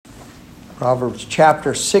Proverbs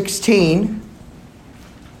chapter 16.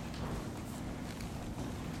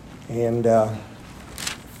 And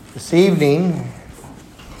this evening,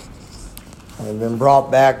 I've been brought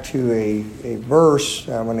back to a verse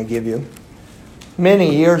I'm going to give you.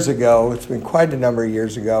 Many years ago, it's been quite a number of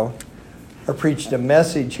years ago, I preached a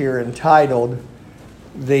message here entitled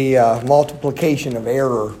The Multiplication of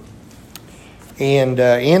Error. And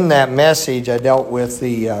in that message, I dealt with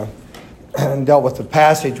the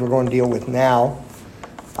passage we're going to deal with now.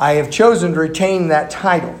 I have chosen to retain that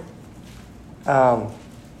title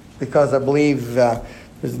because I believe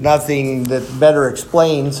there's nothing that better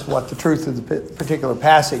explains what the truth of the particular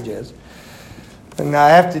passage is. And I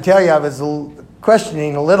have to tell you, I was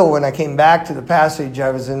questioning a little when I came back to the passage.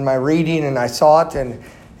 I was in my reading and I saw it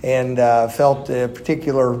and felt a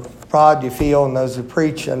particular prod you feel, and those who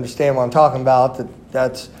preach understand what I'm talking about,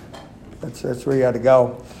 that's where you got to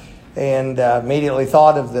go. And immediately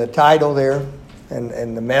thought of the title there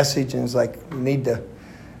and the message, and it's like, need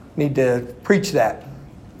to preach that.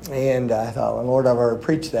 And I thought, well, Lord, I've already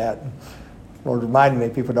preached that. Lord reminded me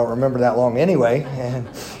people don't remember that long anyway.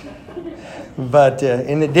 But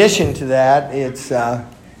in addition to that, it's he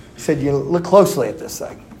said, you look closely at this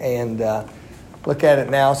thing and look at it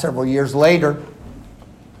now several years later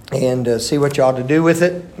and see what you ought to do with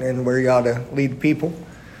it and where you ought to lead people.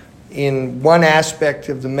 In one aspect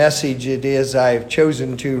of the message, it is I've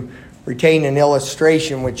chosen to retain an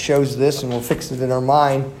illustration which shows this, and we'll fix it in our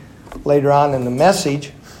mind later on in the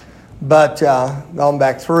message. But gone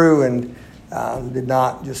back through and did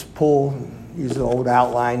not just use the old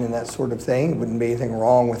outline and that sort of thing. It wouldn't be anything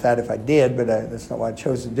wrong with that if I did, but that's not what I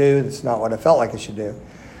chose to do. That's not what I felt like I should do.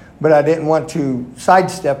 But I didn't want to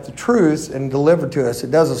sidestep the truth and deliver to us.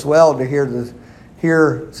 It does us well to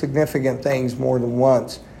hear significant things more than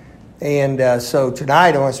once. And so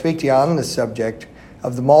tonight I want to speak to you on the subject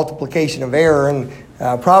of the multiplication of error. And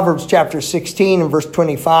Proverbs chapter 16 and verse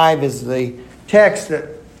 25 is the text that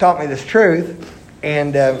taught me this truth.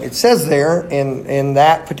 And it says there in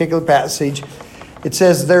that particular passage, it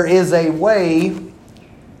says, there is a way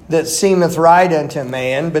that seemeth right unto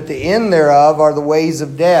man, but the end thereof are the ways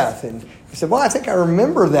of death. And he said, well, I think I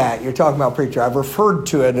remember that you're talking about, preacher. I've referred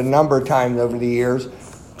to it a number of times over the years,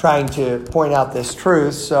 trying to point out this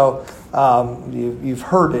truth. So you've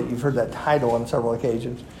heard it. You've heard that title on several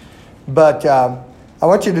occasions. But I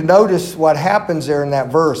want you to notice what happens there in that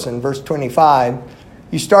verse. In verse 25,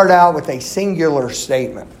 you start out with a singular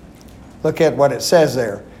statement. Look at what it says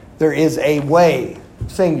there. There is a way,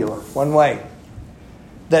 singular, one way,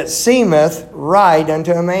 that seemeth right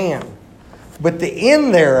unto a man. But the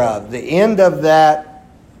end thereof, the end of that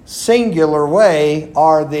singular way,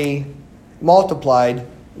 are the multiplied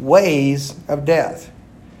ways of death.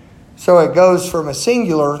 So it goes from a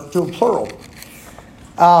singular to a plural.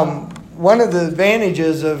 One of the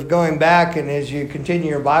advantages of going back, and as you continue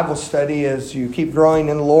your Bible study, as you keep growing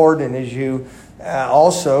in the Lord, and as you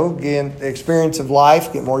also get the experience of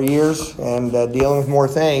life, get more years, and dealing with more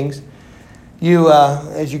things,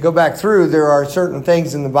 as you go back through, there are certain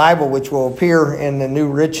things in the Bible which will appear in the new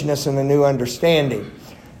richness and the new understanding.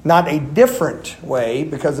 Not a different way,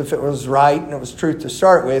 because if it was right and it was truth to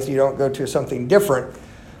start with, you don't go to something different.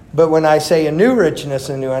 But when I say a new richness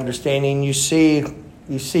and a new understanding, you see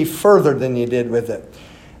further than you did with it.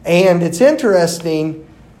 And it's interesting,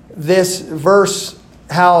 this verse,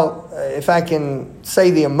 how, if I can say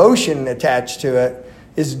the emotion attached to it,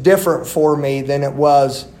 is different for me than it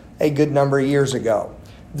was a good number of years ago.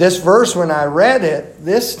 This verse, when I read it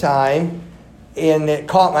this time, and it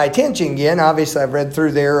caught my attention again. Obviously, I've read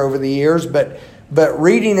through there over the years, but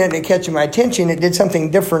reading it and catching my attention, it did something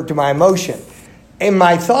different to my emotion. And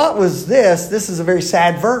my thought was this is a very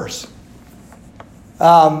sad verse.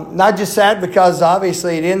 Not just sad because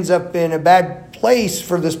obviously it ends up in a bad place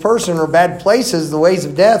for this person, or bad places, the ways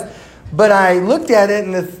of death. But I looked at it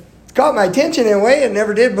and it caught my attention in a way it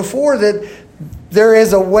never did before, that there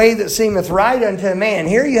is a way that seemeth right unto a man.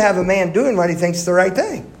 Here you have a man doing what he thinks is the right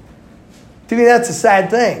thing. To me, that's a sad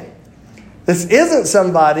thing. This isn't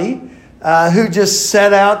somebody who just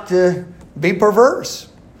set out to be perverse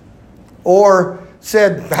or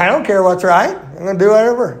said, I don't care what's right, I'm going to do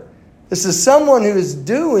whatever. This is someone who is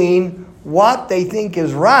doing what they think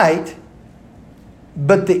is right,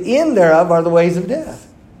 but the end thereof are the ways of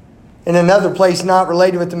death. In another place not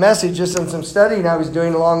related with the message, just in some studying I was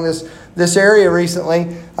doing along this area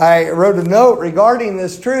recently, I wrote a note regarding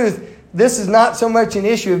this truth. This is not so much an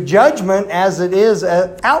issue of judgment as it is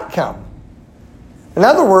an outcome. In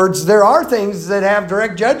other words, there are things that have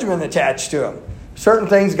direct judgment attached to them. Certain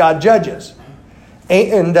things God judges.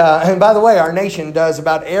 And by the way, our nation does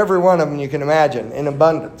about every one of them you can imagine in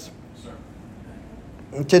abundance.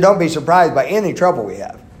 So don't be surprised by any trouble we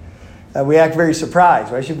have. We act very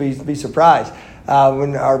surprised. Why should we be surprised?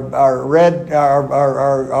 When our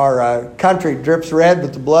country drips red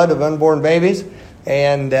with the blood of unborn babies,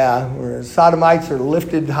 and sodomites are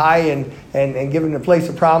lifted high and given a place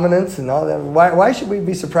of prominence and all that. Why should we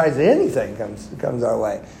be surprised that anything comes our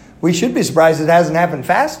way? We should be surprised it hasn't happened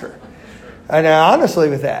faster. And honestly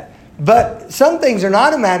with that. But some things are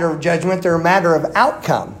not a matter of judgment, they're a matter of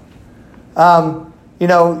outcome.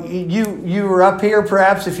 You were up here,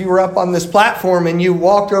 perhaps if you were up on this platform and you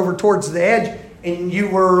walked over towards the edge and you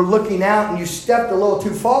were looking out and you stepped a little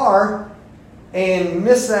too far and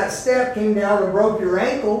missed that step, came down and broke your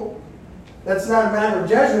ankle. That's not a matter of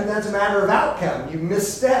judgment, that's a matter of outcome. You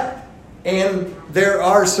misstepped. And there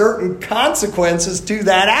are certain consequences to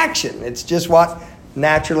that action. It's just what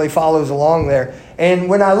naturally follows along there. And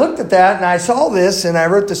when I looked at that and I saw this and I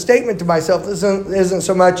wrote the statement to myself, this isn't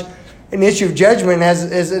so much an issue of judgment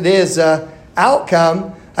as it is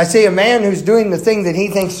outcome. I see a man who's doing the thing that he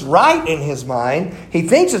thinks is right in his mind. He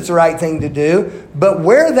thinks it's the right thing to do, but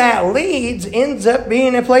where that leads ends up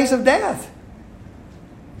being a place of death.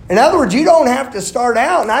 In other words, you don't have to start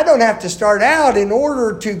out, and I don't have to start out in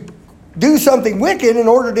order to do something wicked in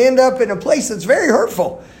order to end up in a place that's very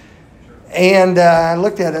hurtful. And I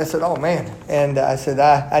looked at it, I said, oh man. And I said,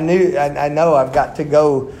 I know I've got to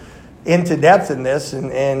go into depth in this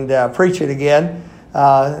and preach it again.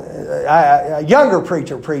 A younger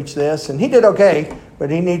preacher preached this, and he did okay, but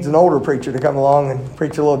he needs an older preacher to come along and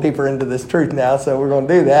preach a little deeper into this truth now, so we're going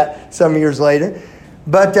to do that some years later.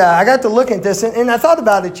 But I got to look at this, and I thought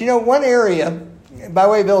about it. One area, by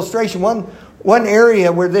way of illustration, one area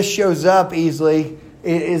where this shows up easily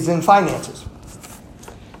is in finances.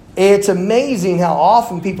 It's amazing how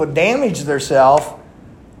often people damage themselves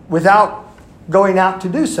without going out to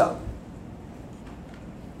do so.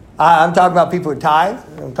 I'm talking about people who tithe.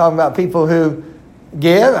 I'm talking about people who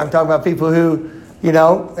give. I'm talking about people who, in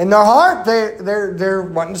their heart, they're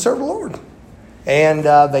wanting to serve the Lord. And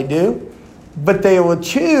they do. But they will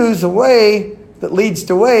choose a way that leads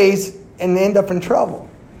to ways and end up in trouble.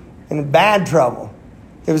 In bad trouble.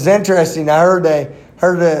 It was interesting. I heard a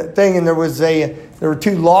thing, and there were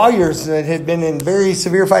two lawyers that had been in very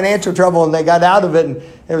severe financial trouble, and they got out of it. And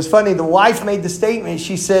it was funny. The wife made the statement.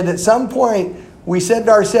 She said, at some point, we said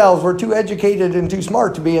to ourselves, we're too educated and too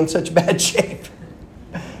smart to be in such bad shape.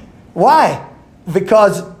 Why?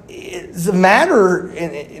 Because it's a matter,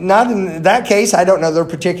 not in that case, I don't know the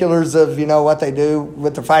particulars of, what they do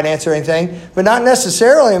with the finance or anything, but not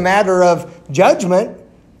necessarily a matter of judgment,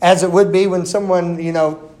 as it would be when someone,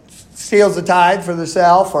 steals a tithe for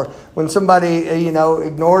themselves, or when somebody,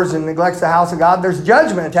 ignores and neglects the house of God. There's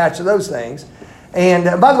judgment attached to those things.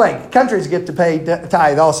 And by the way, countries get to pay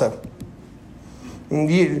tithe also.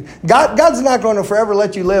 God's not going to forever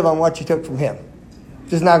let you live on what you took from Him.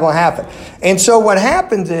 It's just not going to happen. And so what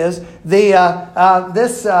happens is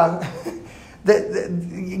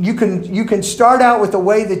you can start out with a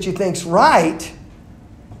way that you think's right,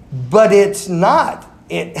 but it's not.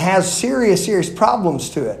 It has serious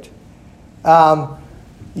problems to it.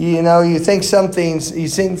 You think something's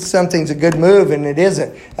a good move, and it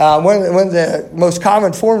isn't. One of the most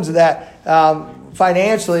common forms of that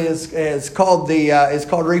financially is called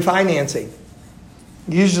refinancing.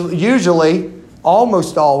 Usually,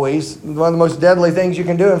 almost always, one of the most deadly things you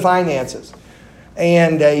can do in finances.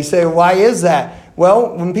 And you say, why is that?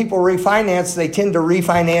 Well, when people refinance, they tend to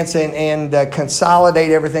refinance and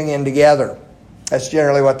consolidate everything in together. That's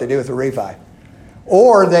generally what they do with a refi.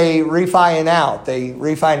 Or they refi out. They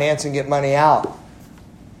refinance and get money out.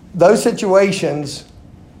 Those situations,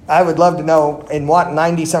 I would love to know in what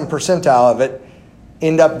 90-some percentile of it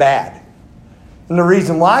end up bad. And the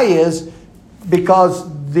reason why is because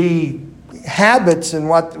the habits and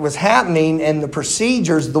what was happening and the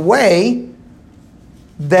procedures, the way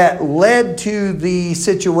that led to the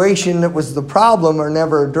situation that was the problem are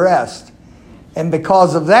never addressed. And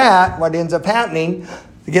because of that, what ends up happening,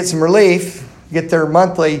 to get some relief, get their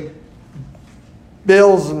monthly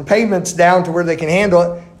bills and payments down to where they can handle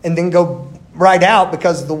it, and then go right out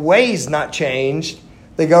because the way's not changed.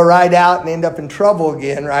 They go right out and end up in trouble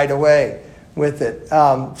again right away with it.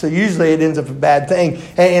 So usually it ends up a bad thing.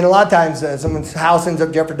 And a lot of times someone's house ends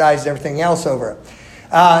up jeopardized and everything else over it.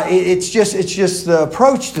 It's just the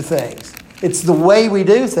approach to things. It's the way we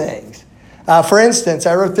do things. For instance,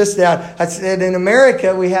 I wrote this down. I said in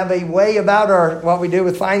America we have a way about what we do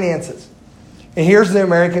with finances. And here's the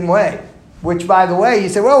American way. Which, by the way, you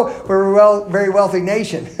say, well, we're a very wealthy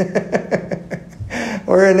nation.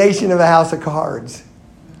 We're a nation of a house of cards.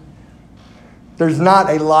 There's not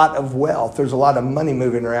a lot of wealth. There's a lot of money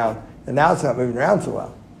moving around and now it's not moving around so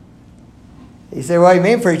well. You say, what do you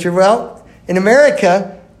mean, preacher? Well, in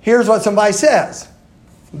America, here's what somebody says.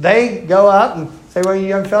 They go up and say, well, you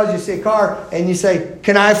young fellas, you see a car, and you say,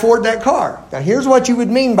 can I afford that car? Now, here's what you would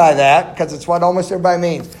mean by that, because it's what almost everybody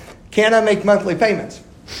means. Can I make monthly payments?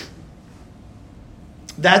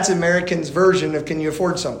 That's Americans' version of can you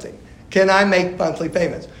afford something? Can I make monthly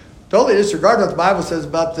payments? Totally disregard what the Bible says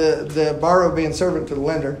about the borrower being servant to the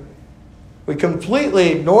lender. We completely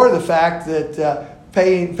ignore the fact that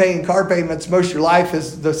paying car payments most of your life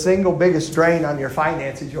is the single biggest drain on your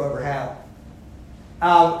finances you'll ever have.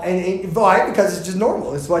 And why? Because it's just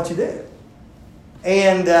normal. It's what you do.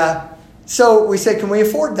 And so we say, can we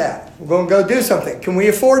afford that? We're going to go do something. Can we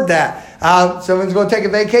afford that? Someone's going to take a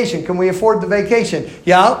vacation. Can we afford the vacation?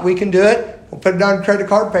 Yeah, we can do it. We'll put it on credit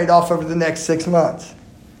card, paid off over the next 6 months.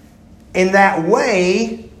 In that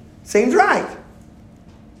way, seems right.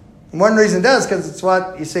 And one reason it does, because it's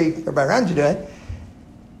what you see everybody around you doing.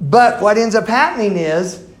 But what ends up happening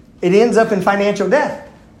is it ends up in financial debt.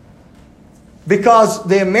 Because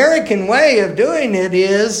the American way of doing it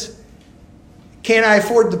is, can I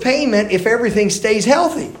afford the payment if everything stays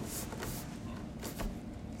healthy?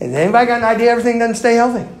 Has anybody got an idea everything doesn't stay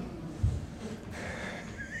healthy?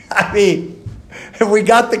 I mean, have we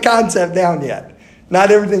got the concept down yet? Not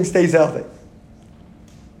everything stays healthy.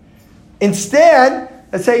 Instead,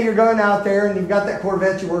 let's say you're going out there and you've got that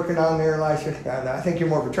Corvette you're working on there, Elisha. I think you're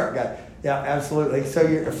more of a truck guy. Yeah, absolutely. So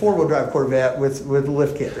you're a 4-wheel drive Corvette with a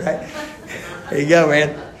lift kit, right? There you go,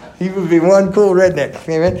 man. You would be one cool redneck.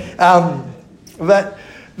 Amen. But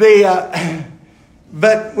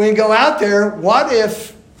when you go out there, what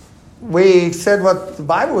if we said what the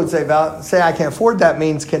Bible would say about, say I can't afford that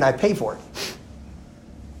means can I pay for it?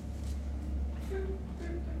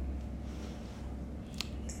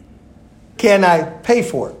 Can I pay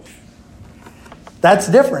for it? That's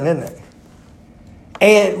different, isn't it?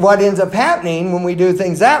 And what ends up happening when we do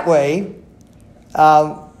things that way,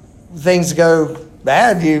 things go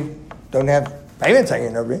bad. You don't have payments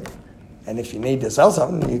hanging over you. And if you need to sell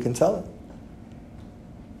something, you can sell it.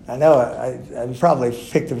 I know I probably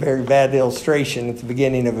picked a very bad illustration at the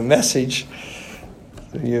beginning of a message.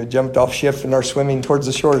 You jumped off ship and are swimming towards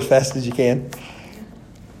the shore as fast as you can.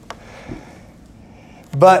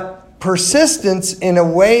 But persistence in a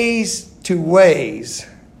ways to ways,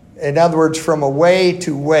 in other words, from a way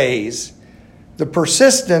to ways, the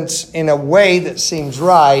persistence in a way that seems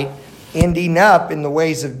right, ending up in the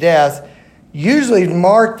ways of death, usually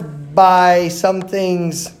marked by some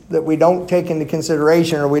things that we don't take into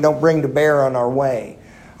consideration or we don't bring to bear on our way.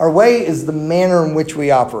 Our way is the manner in which we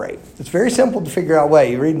operate. It's very simple to figure out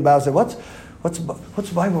way. You read the Bible and say, what's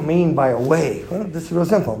the Bible mean by a way? Well, this is real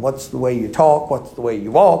simple. What's the way you talk? What's the way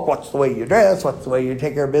you walk? What's the way you dress? What's the way you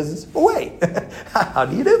take care of business? A way. How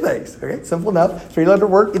do you do things? Okay, simple enough. 3-letter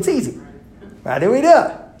word. It's easy. How do we do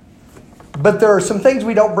it? But there are some things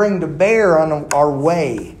we don't bring to bear on our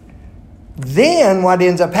way. Then what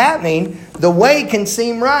ends up happening, the way can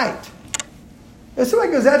seem right. If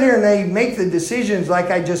somebody goes out here and they make the decisions like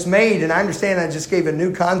I just made, and I understand I just gave a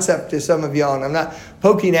new concept to some of y'all, and I'm not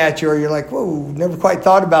poking at you, or you're like, whoa, never quite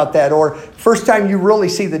thought about that. Or first time you really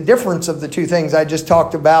see the difference of the two things I just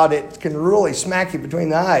talked about, it can really smack you between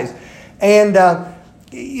the eyes. And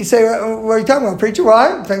you say, what are you talking about, preacher?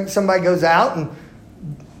 Well, I think somebody goes out and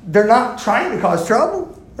they're not trying to cause trouble.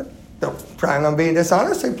 They're planning on being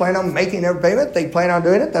dishonest. They plan on making every payment. They plan on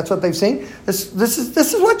doing it. That's what they've seen. This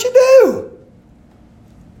is what you do.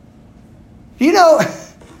 You know,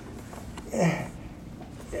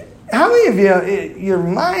 how many of you, you're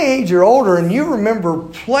my age or older, and you remember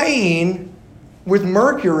playing with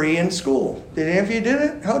mercury in school? Did any of you do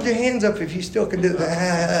it? Hold your hands up if you still can do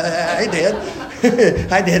that. I did.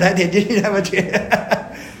 I did. Did you know how much? Do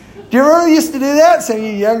you remember we used to do that? Some of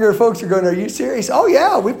you younger folks are going, are you serious? Oh,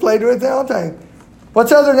 yeah, we played with it all the time.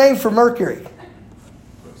 What's the other name for mercury?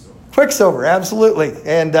 Quicksilver, absolutely.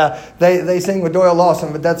 And they sing with Doyle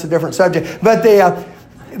Lawson, but that's a different subject. But the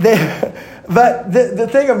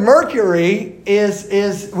thing of mercury is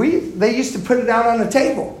they used to put it out on the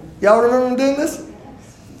table. Y'all remember them doing this?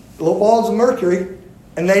 Little balls of mercury,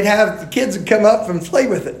 and they'd have the kids would come up and play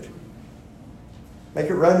with it. Make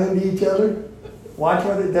it run into each other. Watch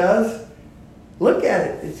what it does. Look at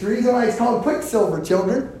it. It's the reason why it's called Quicksilver,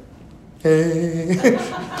 children.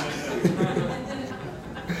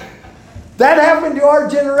 That happened to our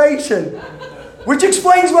generation, which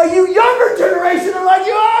explains why you younger generation are like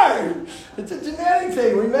you are. It's a genetic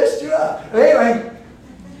thing. We messed you up. Anyway,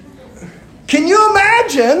 can you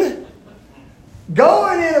imagine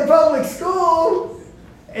going in a public school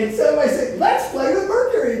and somebody saying, let's play with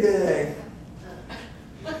mercury today?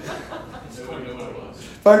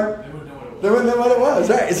 Pardon? They wouldn't know what it was.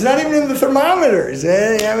 Right? It's not even in the thermometers.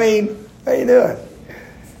 I mean, how you doing?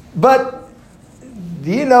 But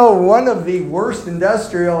do you know one of the worst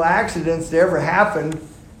industrial accidents to ever happen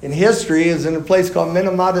in history is in a place called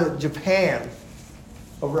Minamata, Japan.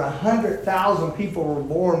 Over 100,000 people were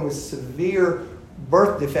born with severe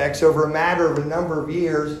birth defects over a matter of a number of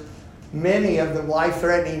years, many of them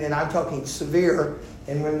life-threatening, and I'm talking severe.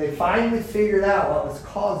 And when they finally figured out what was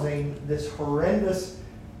causing this horrendous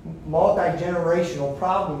multi-generational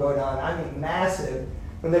problem going on, I mean massive,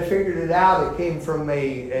 when they figured it out, it came from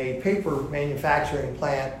a paper manufacturing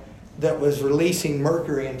plant that was releasing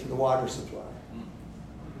mercury into the water supply.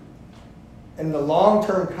 And the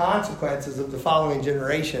long-term consequences of the following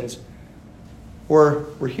generations were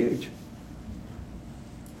huge.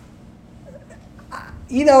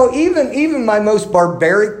 You know, even my most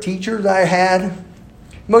barbaric teachers I had,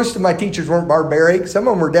 most of my teachers weren't barbaric. Some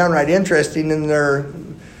of them were downright interesting in their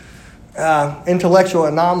intellectual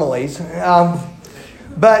anomalies.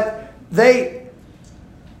 But they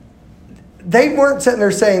weren't sitting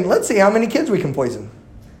there saying, let's see how many kids we can poison.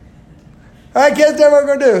 All right, kids, that's what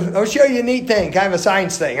we're going to do. I'll show you a neat thing, kind of a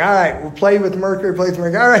science thing. All right, we'll play with mercury, play with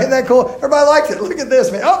mercury. All right, isn't that cool? Everybody likes it. Look at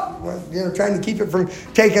this, man. Oh, well, trying to keep it from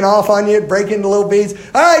taking off on you, breaking into little beads.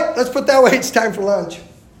 All right, let's put that away. It's time for lunch.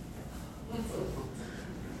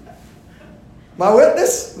 My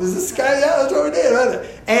witness was this guy. Yeah, that's what we did, wasn't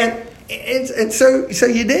it? And so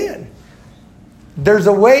you did. There's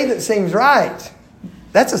a way that seems right.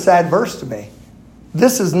 That's a sad verse to me.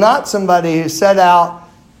 This is not somebody who set out,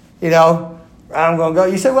 I'm going to go.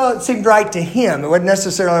 You say, well, it seemed right to him. It wasn't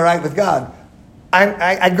necessarily right with God.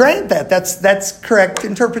 I grant that. That's correct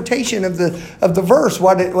interpretation of the verse,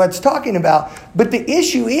 what it's talking about. But the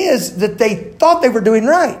issue is that they thought they were doing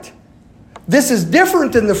right. This is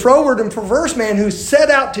different than the froward and perverse man who set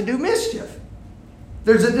out to do mischief.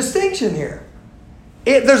 There's a distinction here.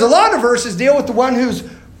 There's a lot of verses deal with the one who's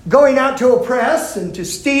going out to oppress and to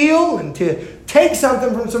steal and to take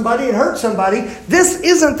something from somebody and hurt somebody. This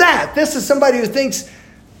isn't that. This is somebody who thinks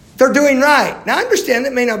they're doing right. Now, I understand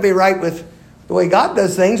it may not be right with the way God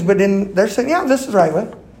does things, but they're saying, yeah, this is the right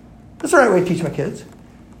way. This is the right way to teach my kids.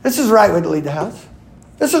 This is the right way to lead the house.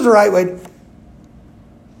 This is the right way.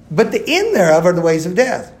 But the end thereof are the ways of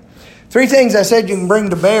death. 3 things I said you can bring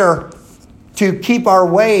to bear to keep our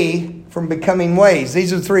way from becoming ways.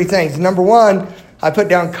 These are the 3 things. Number 1, I put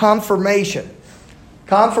down confirmation.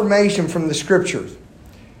 Confirmation from the Scriptures.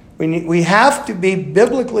 We have to be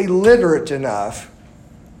biblically literate enough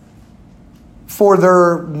for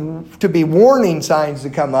there to be warning signs to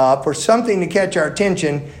come up or something to catch our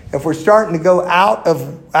attention if we're starting to go out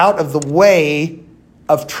of the way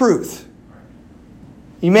of truth.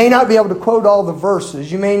 You may not be able to quote all the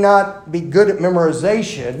verses. You may not be good at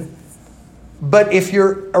memorization. But if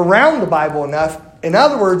you're around the Bible enough, in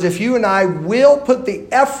other words, if you and I will put the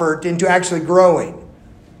effort into actually growing.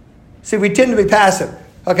 See, we tend to be passive.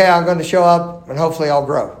 Okay, I'm going to show up and hopefully I'll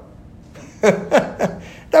grow. Doesn't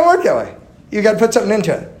work that way. You've got to put something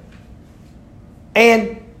into it.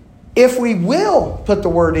 And if we will put the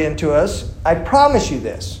word into us, I promise you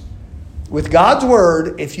this. With God's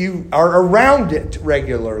word, if you are around it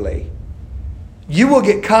regularly, you will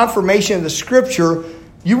get confirmation of the Scripture.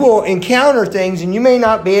 You will encounter things and you may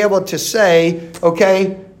not be able to say,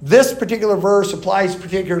 okay, this particular verse applies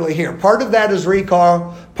particularly here. Part of that is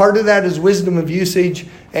recall. Part of that is wisdom of usage.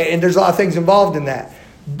 And there's a lot of things involved in that.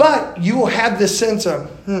 But you will have this sense of,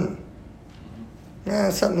 something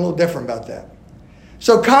a little different about that.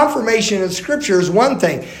 So confirmation of Scripture is one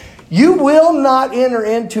thing. You will not enter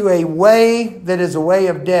into a way that is a way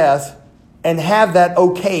of death and have that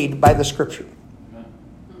okayed by the Scripture.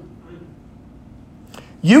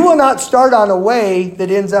 You will not start on a way that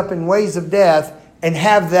ends up in ways of death and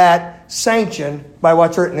have that sanctioned by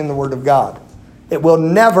what's written in the Word of God. It will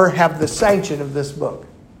never have the sanction of this book.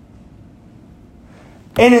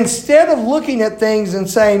 And instead of looking at things and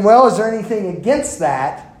saying, well, is there anything against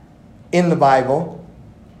that in the Bible?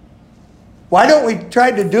 Why don't we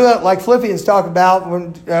try to do it like Philippians talk about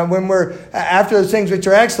when we're after those things which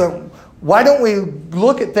are excellent? Why don't we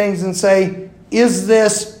look at things and say, is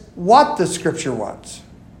this what the Scripture wants?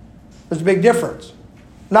 There's a big difference.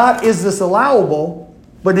 Not is this allowable,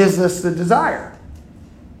 but is this the desire?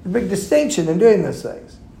 A big distinction in doing those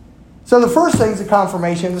things. So the first thing is the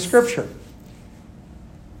confirmation of the Scripture.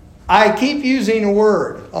 I keep using a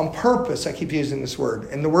word on purpose. I keep using this word,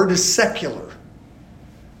 and the word is secular.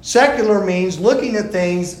 Secular means looking at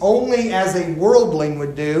things only as a worldling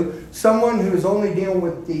would do, someone who is only dealing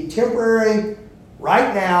with the temporary,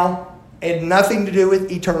 right now, and nothing to do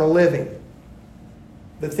with eternal living.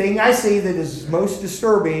 The thing I see that is most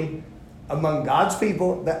disturbing among God's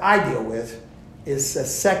people that I deal with is a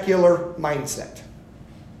secular mindset.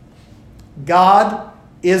 God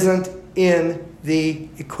isn't in the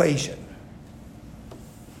equation.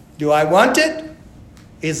 Do I want it?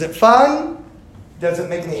 Is it fun? Does it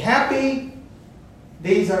make me happy?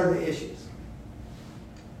 These are the issues.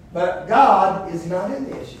 But God is not in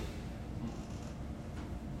the issue.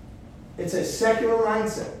 It's a secular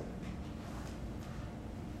mindset.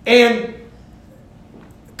 And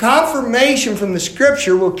confirmation from the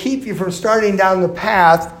Scripture will keep you from starting down the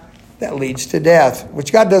path that leads to death,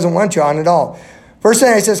 which God doesn't want you on at all. First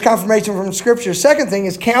thing it says confirmation from Scripture. Second thing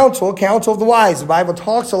is counsel of the wise. The Bible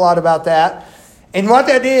talks a lot about that. And what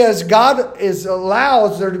that is, God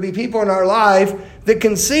allows there to be people in our life that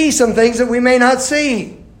can see some things that we may not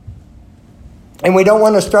see. And we don't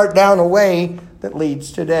want to start down a way that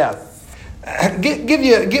leads to death. Give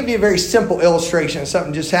you a very simple illustration of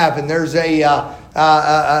something just happened. There's a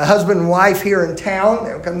husband and wife here in town.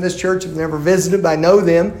 They come to this church. I've never visited, but I know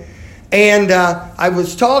them. And I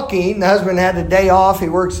was talking. The husband had a day off. He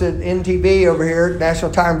works at NTB over here at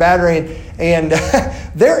National Tire and Battery. And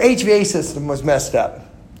their HVAC system was messed up.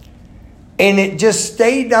 And it just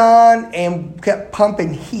stayed on and kept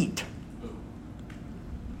pumping heat.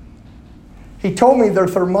 He told me their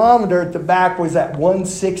thermometer at the back was at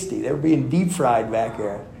 160. They were being deep fried back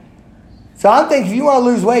there. So I'm thinking, if you want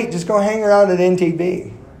to lose weight, just go hang around at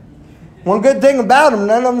NTB. One good thing about them,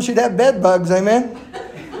 none of them should have bed bugs, amen?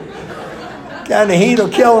 Kind of heat will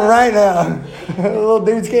kill them right now. Little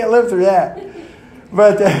dudes can't live through that.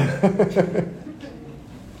 But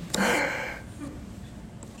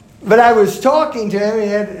I was talking to him. He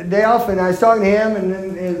had a day off, and I was talking to him, and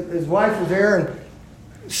then his wife was there. And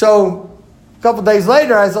so a couple days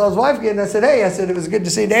later, I saw his wife again, and I said, hey, it was good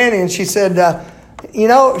to see Danny. And she said,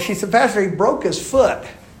 she said, Pastor, he broke his foot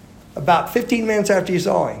about 15 minutes after you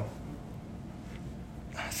saw him.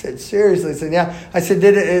 I said, seriously? I said, yeah. I said,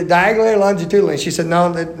 did it diagonally or longitudinally? She said,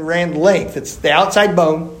 no, it ran length. It's the outside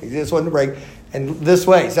bone. He just wanted to break. And this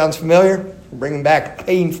way. Sounds familiar? Bringing back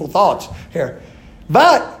painful thoughts here.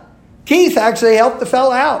 But Keith actually helped the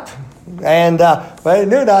fella out. And I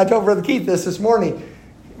knew that. I told Brother Keith this morning.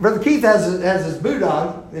 Brother Keith has his boot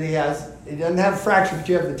on that he has. He doesn't have a fracture, but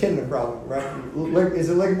you have the tendon problem, right? Is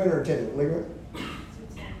it ligament or tendon? Ligament?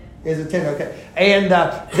 Is it tendon? Okay.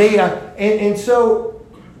 And so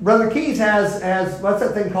Brother Keith has what's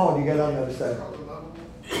that thing called? You got on the other side.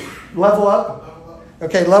 Level up.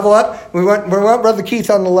 Okay, level up. We want Brother Keith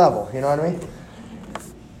on the level. You know what I mean?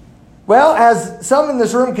 Well, as some in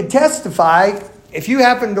this room could testify, if you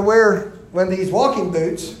happen to wear one of these walking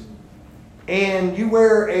boots, and you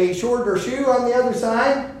wear a shorter shoe on the other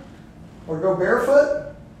side, or go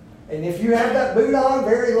barefoot, and if you have that boot on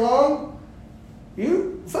very long,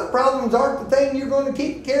 foot problems aren't the thing you're going to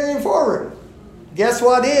keep carrying forward. Guess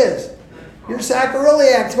what is? Your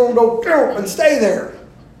sacroiliac's going to go and stay there.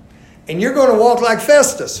 And you're going to walk like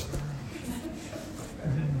Festus.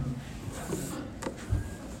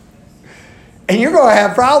 And you're going to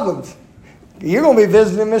have problems. You're going to be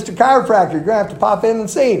visiting Mr. Chiropractor. You're going to have to pop in and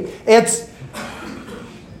see him.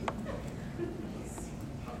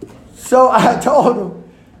 So I told him,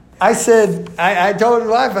 I told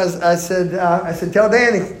his wife, I said, tell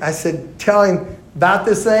Danny, I said, tell him about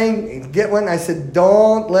this thing, get one. I said,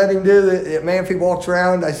 don't let him do it. Man, if he walks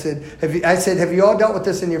around, I said, have you all dealt with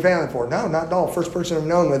this in your family before? No, not at all. First person I've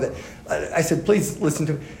known with it. I said, please listen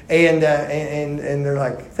to me. And they're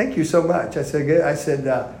like, thank you so much. I said, good. I said,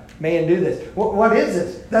 man, do this. What is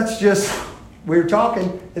this? That's just, we're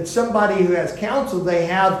talking, it's somebody who has counsel. They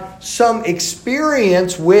have some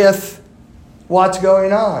experience with what's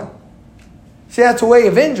going on. See, that's a way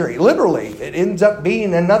of injury. Literally, it ends up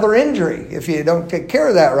being another injury if you don't take care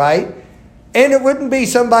of that right. And it wouldn't be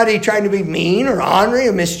somebody trying to be mean or ornery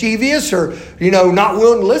or mischievous or, not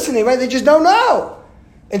willing to listen to anybody. They just don't know.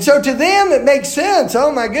 And so to them, it makes sense.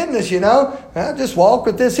 Oh, my goodness, I'll just walk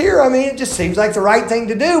with this here. I mean, it just seems like the right thing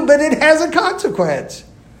to do, but it has a consequence.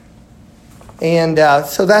 And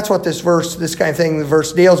so that's what this kind of thing, the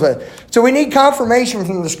verse deals with. So we need confirmation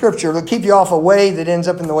from the Scripture. It'll keep you off a way that ends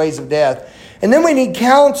up in the ways of death. And then we need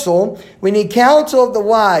counsel. We need counsel of the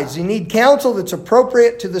wise. You need counsel that's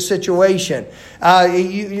appropriate to the situation.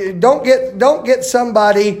 You don't get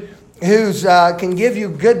somebody who's can give you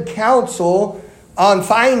good counsel on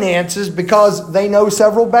finances because they know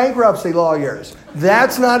several bankruptcy lawyers.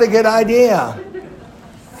 That's not a good idea.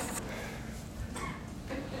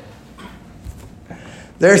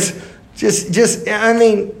 There's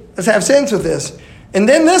let's have sense with this. And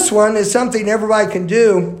then this one is something everybody can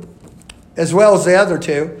do as well as the other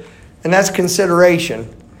two. And that's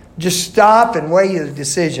consideration. Just stop and weigh your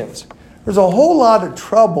decisions. There's a whole lot of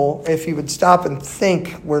trouble if you would stop and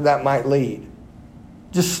think where that might lead.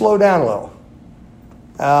 Just slow down a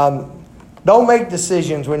little. Don't make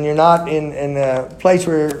decisions when you're not in a place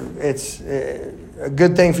where it's a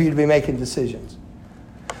good thing for you to be making decisions.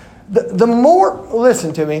 The more,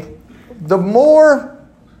 listen to me, the more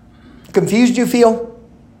confused you feel,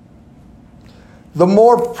 the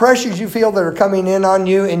more pressures you feel that are coming in on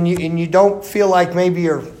you, and you don't feel like maybe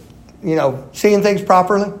you're, seeing things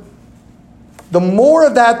properly. The more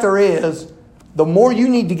of that there is, the more you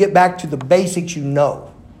need to get back to the basics you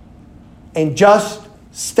know. And just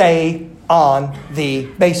stay on the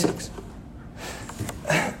basics.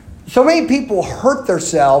 So many people hurt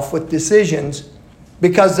themselves with decisions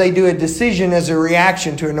because they do a decision as a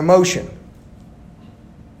reaction to an emotion.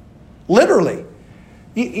 Literally.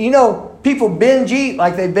 People binge eat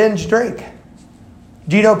like they binge drink.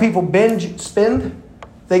 Do you know people binge spend?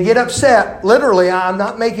 They get upset. Literally, I'm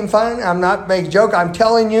not making fun. I'm not making a joke. I'm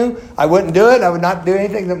telling you, I wouldn't do it. I would not do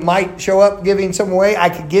anything that might show up giving some away. I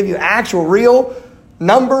could give you actual real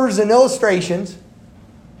numbers and illustrations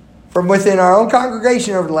from within our own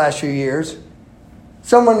congregation over the last few years.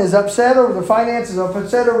 Someone is upset over the finances,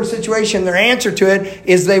 upset over a situation. Their answer to it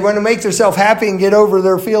is they want to make themselves happy and get over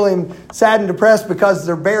their feeling sad and depressed because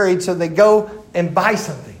they're buried, so they go and buy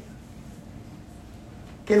something.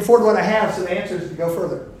 Can't afford what I have, so the answer is to go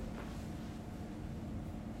further.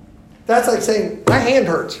 That's like saying, my hand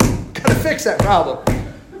hurts. Got to fix that problem.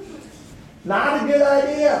 Not a good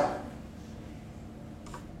idea.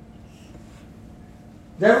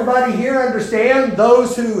 Does everybody here understand?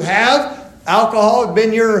 Those who have alcohol have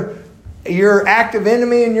been your active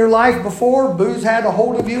enemy in your life before. Booze had a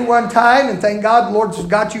hold of you one time, and thank God the Lord's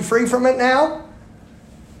got you free from it now.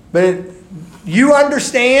 But you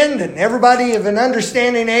understand, and everybody of an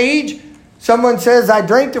understanding age, someone says, I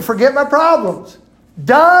drink to forget my problems.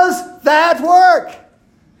 Does that work?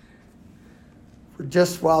 For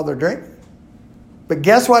just while they're drinking. But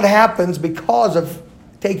guess what happens because of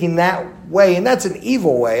taking that way? And that's an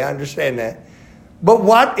evil way, I understand that. But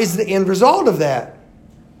what is the end result of that?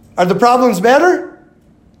 Are the problems better?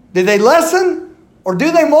 Did they lessen? Or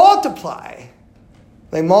do they multiply?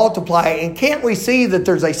 They multiply. And can't we see that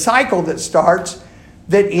there's a cycle that starts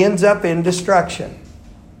that ends up in destruction?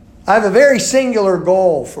 I have a very singular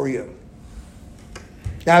goal for you.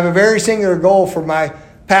 I have a very singular goal for my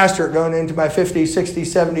pastorate going into my 50s, 60s,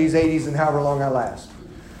 70s, 80s, and however long I last.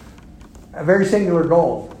 A very singular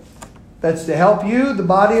goal. That's to help you, the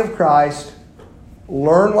body of Christ,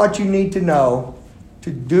 learn what you need to know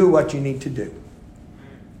to do what you need to do.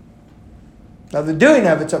 Now, the doing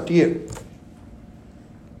of it's up to you.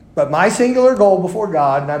 But my singular goal before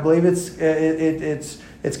God, and I believe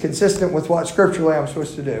it's consistent with what scripturally I'm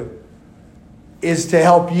supposed to do, is to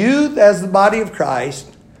help you as the body of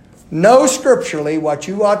Christ know scripturally what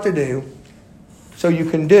you ought to do so you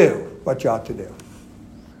can do what you ought to do.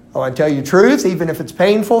 I want to tell you truth, even if it's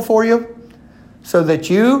painful for you, so that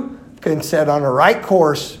you can set on a right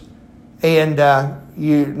course and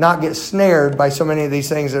you not get snared by so many of these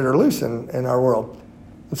things that are loose in our world.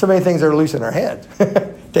 And so many things that are loose in our head.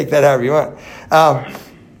 Take that however you want.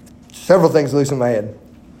 Several things loose in my head.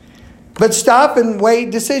 But stop and weigh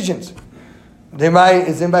decisions.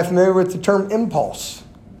 Is anybody familiar with the term impulse?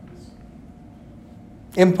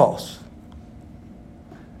 Impulse.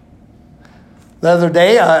 The other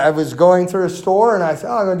day, I was going through a store, and I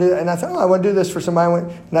thought, I'm going to do that. And I thought, I want to do this for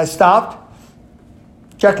somebody. And I stopped,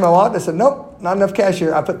 checked my wallet, and I said, nope, not enough cash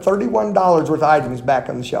here. I put $31 worth of items back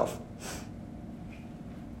on the shelf.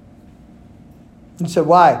 And said,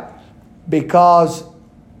 why? Because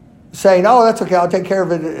saying, oh, that's okay, I'll take care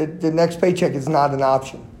of it, the next paycheck is not an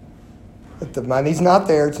option. If the money's not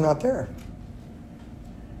there, it's not there.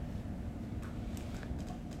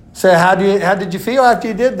 So how did you feel after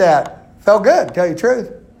you did that? Felt good, to tell you the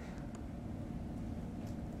truth.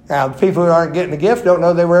 Now, the people who aren't getting the gift don't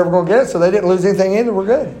know they were ever going to get it, so they didn't lose anything either. We're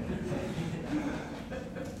good.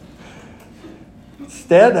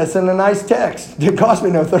 Instead, I sent a nice text. It didn't cost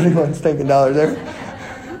me no $31 stinking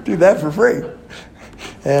there. Do that for free.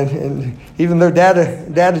 And even though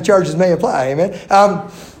data charges may apply, amen.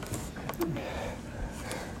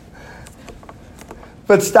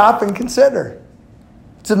 But stop and consider.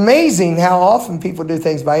 It's amazing how often people do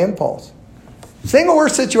things by impulse. Single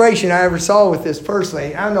worst situation I ever saw with this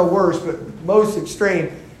personally, I don't know worse, but most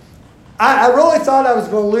extreme. I really thought I was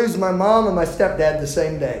going to lose my mom and my stepdad the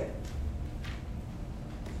same day.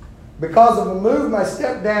 Because of a move my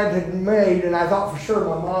stepdad had made, and I thought for sure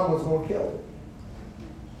my mom was going to kill him.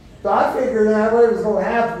 So I figured out what was going to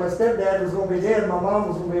happen. My stepdad was going to be dead, and my mom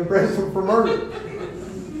was going to be in prison for murder.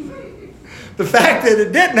 The fact that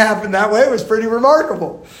it didn't happen that way was pretty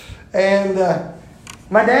remarkable. And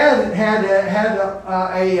my dad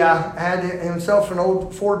had himself an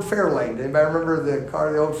old Ford Fairlane. Anybody remember the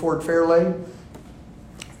car, the old Ford Fairlane?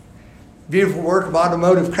 Beautiful work of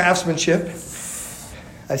automotive craftsmanship.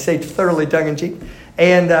 I say thoroughly tongue-in-cheek.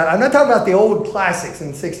 And I'm not talking about the old classics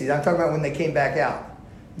in the 60s. I'm talking about when they came back out.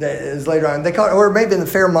 That is later on. They call it, or maybe in the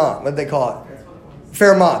Fairmont. What did they call it?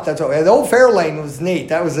 Fairmont. That's what. The old Fairlane was neat.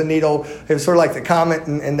 That was a neat old. It was sort of like the Comet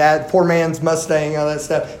and that poor man's Mustang, all that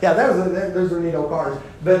stuff. Yeah, those were neat old cars.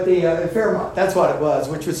 But the Fairmont, that's what it was,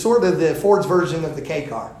 which was sort of the Ford's version of the K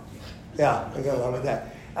car. Yeah, I go along with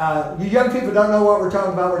that. You young people don't know what we're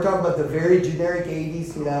talking about. We're talking about the very generic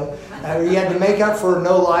 80s, you know. You had to make up for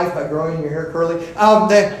no life by growing your hair curly.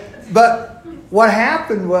 But what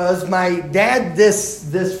happened was my dad,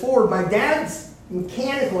 this Ford, my dad's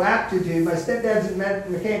mechanical aptitude, my stepdad's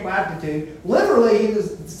mechanical aptitude, literally,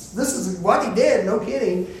 this is what he did, no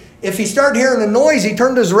kidding. If he started hearing a noise, he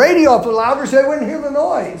turned his radio up a little louder so he wouldn't hear the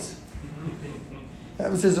noise.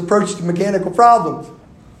 That was his approach to mechanical problems.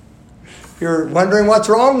 If you're wondering what's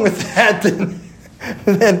wrong with that, then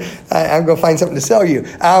I'm going to find something to sell you.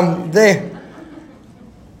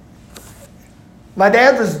 My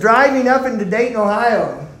dad was driving up into Dayton,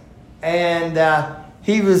 Ohio, and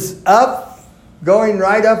he was going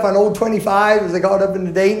right up on Old 25, as they call it, up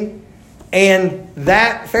into Dayton, and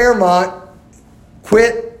that Fairmont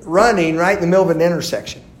quit running right in the middle of an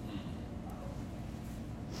intersection.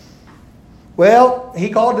 Well, he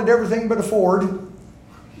called it everything but a Ford,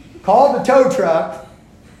 called the tow truck,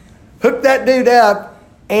 hooked that dude up,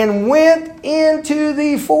 and went into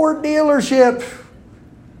the Ford dealership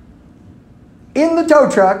in the tow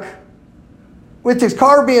truck with his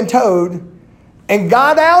car being towed, and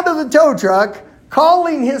got out of the tow truck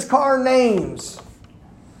calling his car names.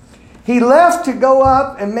 He left to go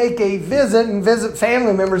up and make a visit and visit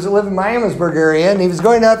family members that live in Miamisburg area, and he was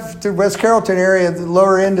going up to West Carrollton area at the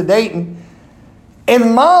lower end of Dayton.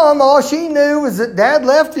 And Mom, all she knew was that Dad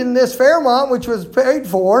left in this Fairmont, which was paid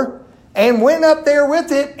for, and went up there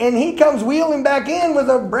with it, and he comes wheeling back in with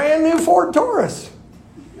a brand new Ford Taurus.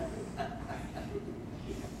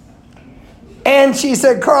 And she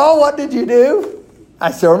said, Carl, what did you do?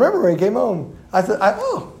 I still remember when he came home. I said,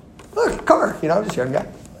 oh, look, car. You know, I'm just a young guy.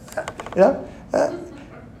 You know,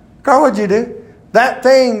 Carl, what'd you do? That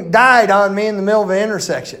thing died on me in the middle of an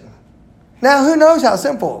intersection. Now, who knows how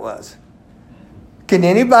simple it was? Can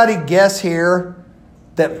anybody guess here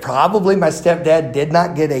that probably my stepdad did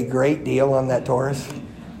not get a great deal on that Taurus?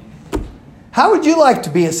 How would you like to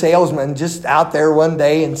be a salesman just out there one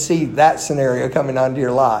day and see that scenario coming onto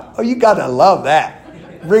your lot? Oh, you got to love that.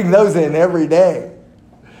 Bring those in every day.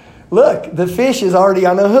 Look, the fish is already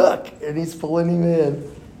on a hook, and he's pulling him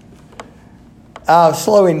in.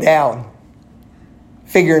 Slowing down,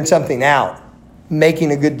 figuring something out,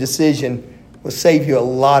 making a good decision will save you a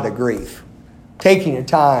lot of grief. Taking your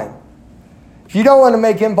time. If you don't want to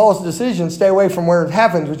make impulse decisions, stay away from where it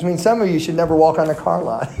happens, which means some of you should never walk on a car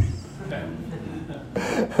lot.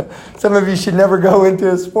 Some of you should never go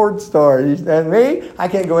into a sports store. And me, I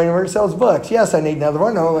can't go anywhere that sells books. Yes, I need another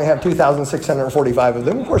one. I only have 2,645 of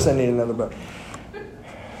them. Of course I need another book.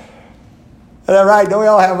 Is that right? Don't we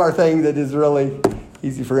all have our thing that is really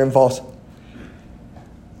easy for impulse?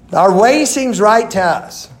 Our way seems right to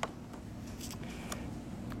us.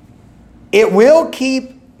 It will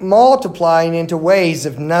keep multiplying into ways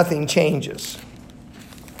if nothing changes.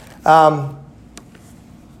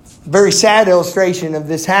 Very sad illustration of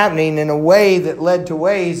this happening in a way that led to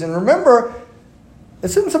ways. And remember,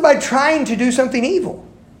 this isn't somebody trying to do something evil.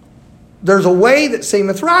 There's a way that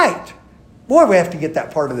seemeth right. Boy, we have to get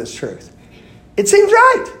that part of this truth. It seems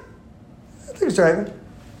right. I think it's right.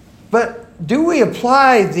 But do we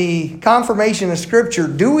apply the confirmation of Scripture?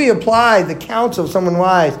 Do we apply the counsel of someone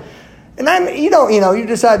wise? And you're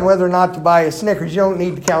deciding whether or not to buy a Snickers. You don't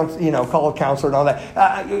need to call a counselor and all that.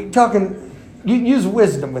 You use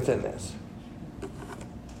wisdom within this.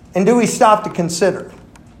 And do we stop to consider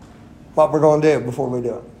what we're going to do before we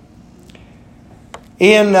do it?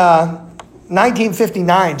 In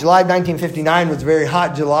 1959, July of 1959 was a very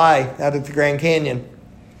hot July out at the Grand Canyon.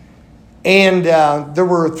 And there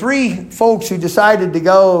were 3 folks who decided to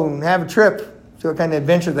go and have a trip to a kind of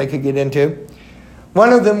adventure they could get into.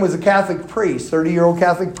 One of them was a Catholic priest, 30-year-old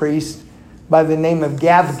Catholic priest by the name of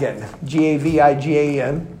Gavigan,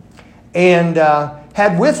 Gavigan, and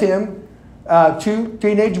had with him 2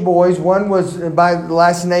 teenage boys. One was by the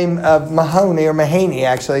last name of Mahoney, or Mahaney,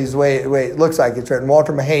 actually, is the way it looks like it's written,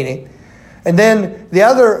 Walter Mahaney. And then the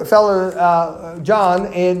other fellow, John,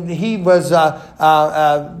 and he was,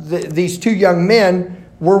 these two young men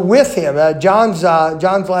were with him. John's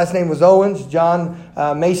last name was Owens. John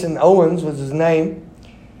Mason Owens was his name.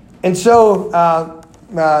 And so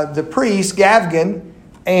the priest, Gavgan,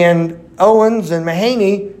 and Owens and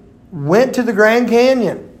Mahaney went to the Grand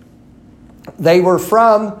Canyon. They were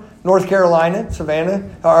from North Carolina, Savannah,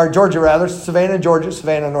 Georgia,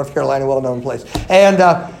 North Carolina, well-known place. And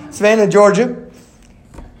Savannah, Georgia.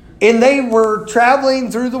 And they were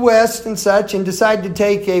traveling through the West and such and decided to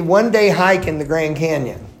take a one-day hike in the Grand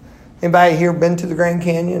Canyon. Anybody here been to the Grand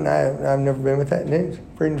Canyon? I've never been with that. It's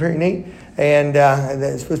pretty neat. And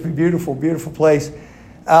it's supposed to be beautiful, beautiful place.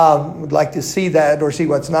 Would like to see that or see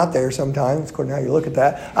what's not there sometimes, according to how you look at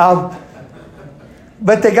that.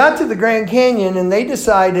 But they got to the Grand Canyon and they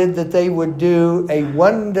decided that they would do a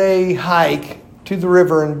one-day hike to the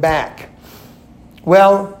river and back.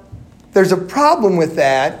 Well, there's a problem with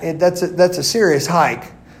that. That's a serious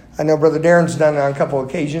hike. I know Brother Darren's done it on a couple of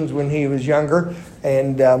occasions when he was younger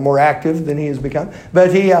and more active than he has become. But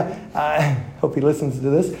I hope he listens to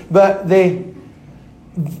this. But they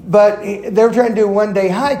were trying to do a one-day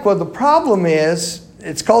hike. Well, the problem is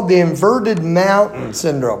it's called the inverted mountain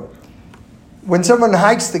syndrome. When someone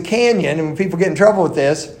hikes the canyon, and when people get in trouble with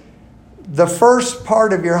this, the first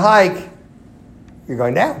part of your hike, you're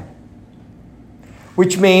going down.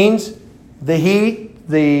 Which means the heat,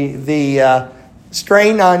 the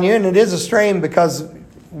strain on you, and it is a strain because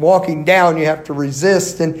walking down you have to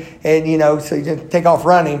resist, and so you just take off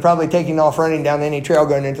running. Probably taking off running down any trail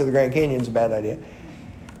going into the Grand Canyon is a bad idea.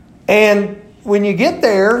 And when you get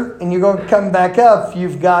there and you're going to come back up,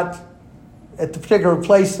 you've got, at the particular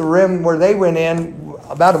place, the rim where they went in,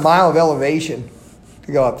 about a mile of elevation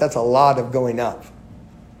to go up. That's a lot of going up.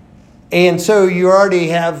 And so you already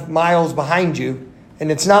have miles behind you.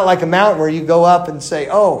 And it's not like a mountain where you go up and say,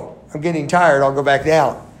 oh, I'm getting tired, I'll go back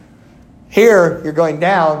down. Here, you're going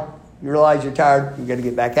down, you realize you're tired, you've got to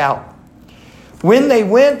get back out. When they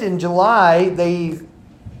went in July, they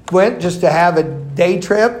went just to have a day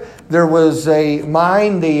trip. There was a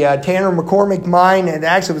mine, the Tanner McCormick mine. It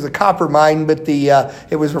actually was a copper mine, but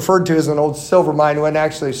it was referred to as an old silver mine. It wasn't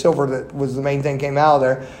actually silver that was the main thing came out of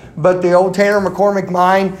there. But the old Tanner McCormick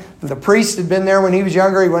mine, the priest had been there when he was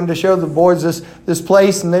younger. He wanted to show the boys this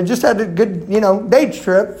place, and they just had a good, day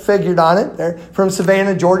trip figured on it. They're from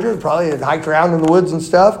Savannah, Georgia. Probably had hiked around in the woods and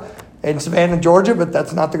stuff in Savannah, Georgia, but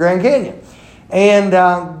that's not the Grand Canyon.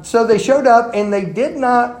 And so they showed up, and they did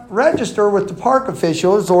not register with the park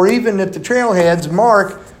officials or even at the trailheads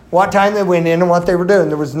mark what time they went in and what they were doing.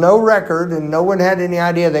 There was no record, and no one had any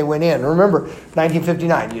idea they went in. Remember,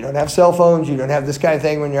 1959, you don't have cell phones, you don't have this kind of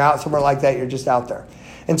thing. When you're out somewhere like that, you're just out there.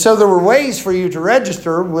 And so there were ways for you to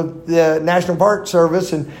register with the National Park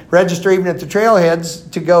Service and register even at the trailheads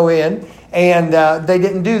to go in. And they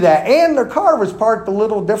didn't do that. And their car was parked a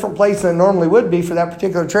little different place than it normally would be for that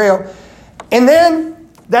particular trail. And then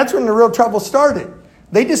that's when the real trouble started.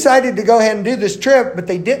 They decided to go ahead and do this trip, but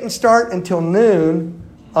they didn't start until noon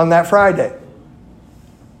on that Friday.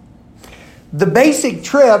 The basic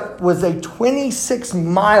trip was a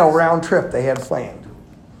 26-mile round trip they had planned.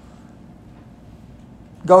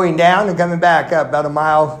 Going down and coming back up, about a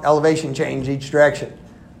mile elevation change each direction.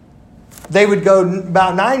 They would go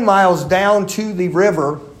about 9 miles down to the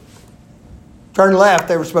river, turn left,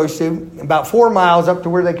 they were supposed to, about 4 miles up to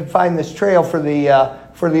where they could find this trail for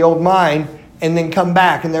the old mine, and then come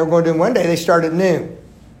back. And they were going to do one day. They started at noon.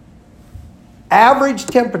 Average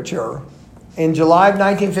temperature in July of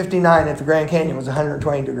 1959 at the Grand Canyon was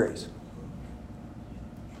 120 degrees.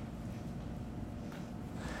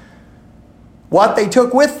 What they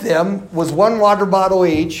took with them was one water bottle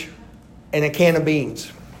each and a can of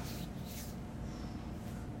beans.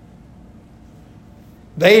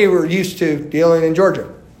 They were used to dealing in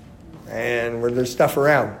Georgia and where there's stuff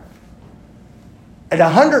around. At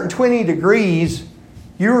 120 degrees,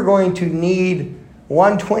 you were going to need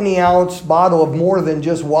one 20-ounce bottle of more than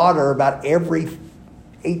just water about every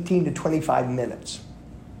 18 to 25 minutes.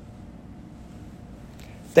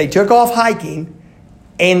 They took off hiking,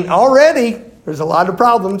 and already there's a lot of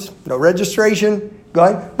problems. No registration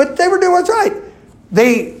going, but they were doing what's right.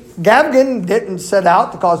 Gavgan didn't set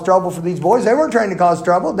out to cause trouble for these boys. They weren't trying to cause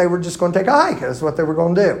trouble. They were just going to take a hike. That's what they were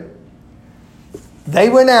going to do. They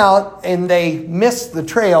went out and they missed the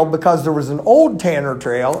trail because there was an old Tanner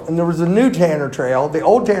Trail and there was a new Tanner Trail. The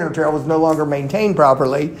old Tanner Trail was no longer maintained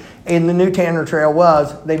properly, and the new Tanner Trail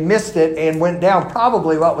was. They missed it and went down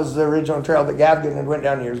probably what was the original trail that Gavgan had went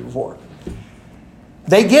down years before.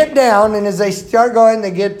 They get down, and as they start going,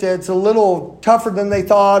 it's a little tougher than they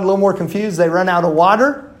thought, a little more confused. They run out of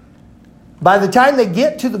water. By the time they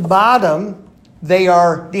get to the bottom, they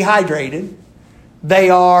are dehydrated. They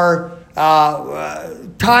are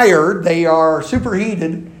tired. They are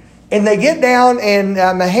superheated. And they get down, and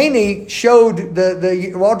Mahaney showed,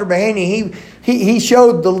 Walter Mahaney, he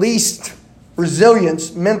showed the least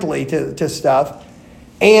resilience mentally to stuff.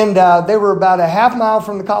 And they were about a half mile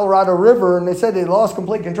from the Colorado River, and they said they lost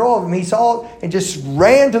complete control of him. He saw it and just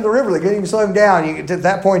ran to the river. They couldn't even slow him down. At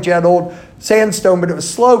that point, you had old sandstone, but it was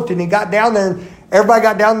sloped, and he got down there, and everybody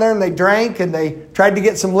got down there, and they drank, and they tried to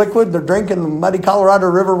get some liquid. They're drinking the muddy Colorado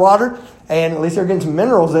River water, and at least they're getting some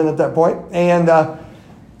minerals in at that point. And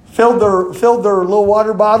filled their little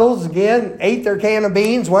water bottles again, ate their can of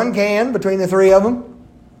beans, one can between the three of them.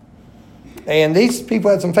 And these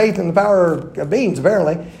people had some faith in the power of beans,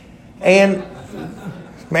 apparently. And,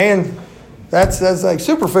 man, that's like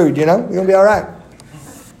superfood, you know. You're going to be all right.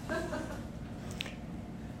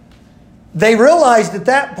 They realized at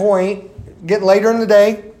that point, getting later in the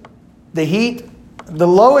day, the heat, the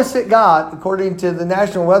lowest it got, according to the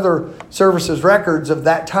National Weather Service's records of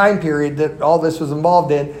that time period that all this was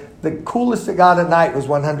involved in, the coolest it got at night was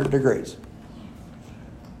 100 degrees.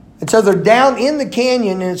 And so they're down in the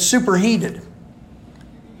canyon and it's superheated.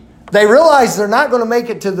 They realize they're not going to make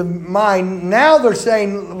it to the mine. Now they're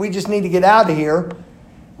saying, we just need to get out of here.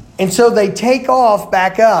 And so they take off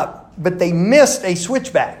back up, but they missed a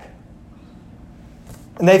switchback.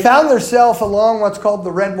 And they found themselves along what's called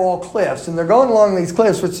the Red Wall Cliffs. And they're going along these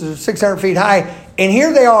cliffs, which are 600 feet high. And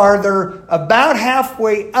here they are. They're about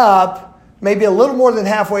halfway up, maybe a little more than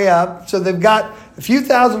halfway up. So they've got a few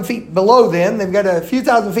thousand feet below them. They've got a few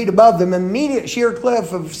thousand feet above them, immediate sheer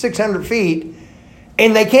cliff of 600 feet.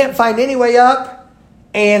 And they can't find any way up.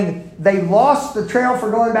 And they lost the trail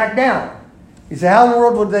for going back down. You say, how in the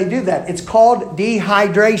world would they do that? It's called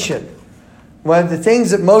dehydration. One of the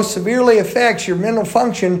things that most severely affects your mental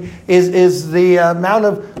function is the amount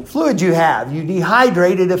of fluid you have. You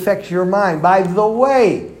dehydrate, it affects your mind. By the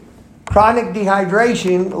way, chronic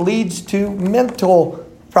dehydration leads to mental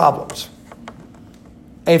problems.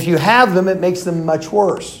 If you have them, it makes them much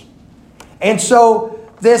worse. And so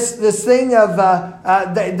this thing of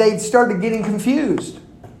they started getting confused.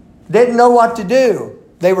 Didn't know what to do.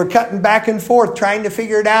 They were cutting back and forth, trying to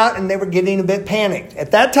figure it out, and they were getting a bit panicked.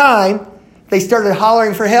 At that time, they started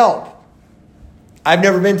hollering for help. I've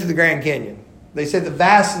never been to the Grand Canyon. They said the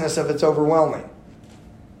vastness of it's overwhelming.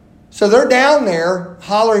 So they're down there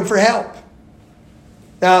hollering for help.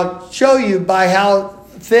 Now, I'll show you by how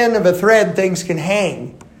thin of a thread things can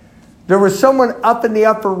hang. There was someone up in the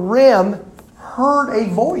upper rim heard a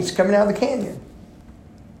voice coming out of the canyon.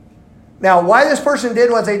 Now, why this person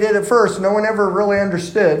did what they did at first, no one ever really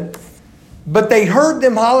understood. But they heard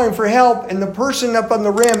them hollering for help, and the person up on the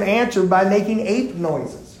rim answered by making ape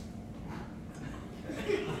noises.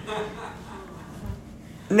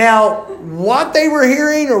 Now, what they were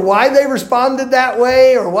hearing or why they responded that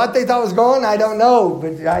way or what they thought was going, I don't know.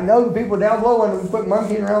 But I know the people down below wanted to quit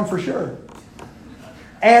monkeying around for sure.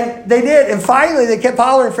 And they did. And finally, they kept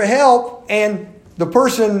hollering for help. And the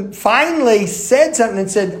person finally said something and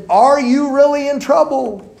said, "Are you really in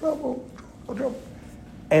trouble? Trouble.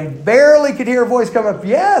 And barely could hear a voice come up,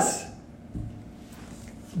 "Yes."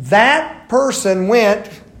 That person went,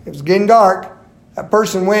 it was getting dark, that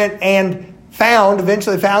person went and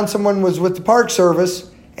eventually found someone was with the Park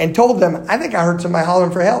Service and told them, "I think I heard somebody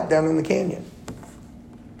hollering for help down in the canyon."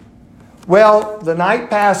 Well, the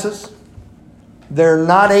night passes. They're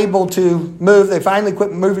not able to move. They finally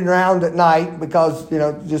quit moving around at night because,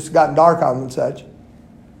 just gotten dark on them and such.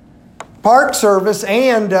 Park Service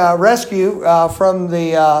and rescue from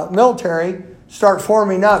the military start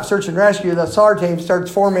forming up. Search and rescue, the SAR team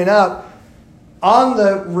starts forming up on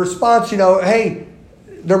the response, hey,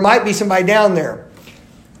 there might be somebody down there.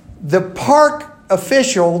 The park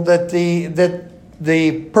official that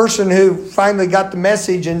the person who finally got the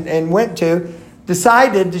message and went to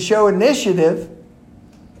decided to show initiative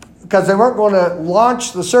because they weren't going to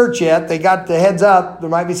launch the search yet. They got the heads up. There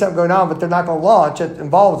might be something going on, but they're not going to launch. It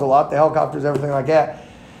involves a lot, the helicopters, everything like that.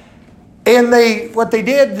 And what they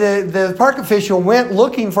did, the park official went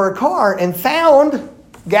looking for a car and found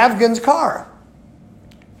Gavgan's car.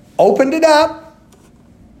 Opened it up,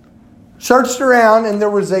 searched around, and there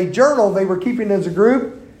was a journal they were keeping as a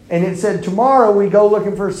group, and it said, "Tomorrow we go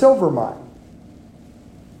looking for a silver mine."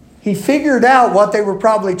 He figured out what they were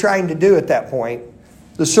probably trying to do at that point.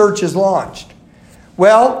 The search is launched.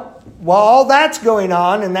 Well, while all that's going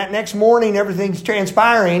on, and that next morning everything's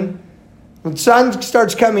transpiring, when the sun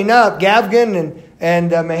starts coming up, Gavgan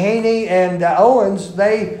and Mahaney and Owens,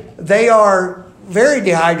 they are very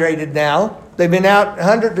dehydrated now. They've been out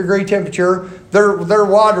 100-degree temperature. Their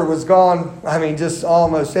water was gone, I mean, just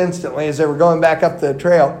almost instantly as they were going back up the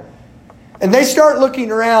trail. And they start looking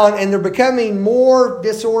around, and they're becoming more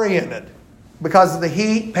disoriented because of the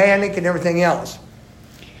heat, panic, and everything else.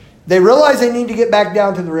 They realize they need to get back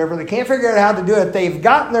down to the river. They can't figure out how to do it. They've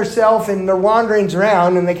gotten themselves in their wanderings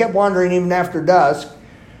around, and they kept wandering even after dusk,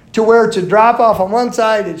 to where it's a drop off on one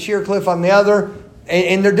side and sheer cliff on the other,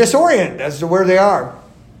 and they're disoriented as to where they are.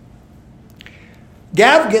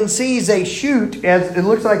 Gavigan sees a chute, as it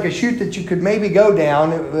looks like a chute that you could maybe go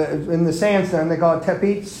down in the sandstone. They call it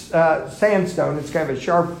Tepete sandstone. It's kind of a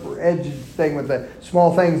sharp edge thing with the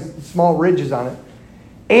small ridges on it.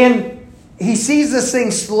 And he sees this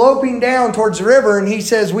thing sloping down towards the river, and he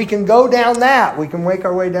says, we can go down that. We can make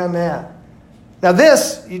our way down that. Now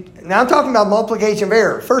I'm talking about multiplication of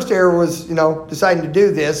error. First error was, deciding to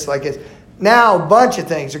do this like it's. Now a bunch of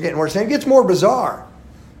things are getting worse, and it gets more bizarre.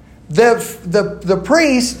 The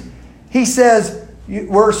priest, he says,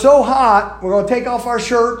 we're so hot, we're going to take off our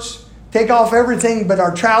shirts, take off everything but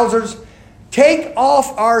our trousers, take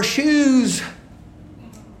off our shoes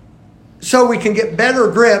so we can get better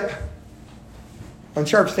grip on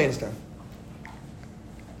sharp sandstone.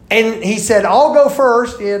 And he said, I'll go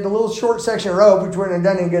first. He had the little short section of rope, which wouldn't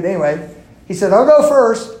have done any good anyway. He said, I'll go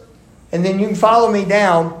first, and then you can follow me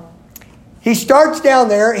down. He starts down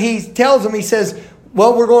there. He tells them, he says,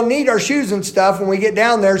 well, we're going to need our shoes and stuff when we get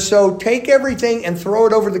down there, so take everything and throw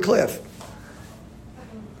it over the cliff.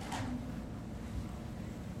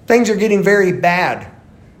 Things are getting very bad.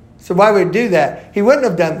 So why would he do that? He wouldn't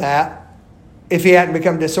have done that if he hadn't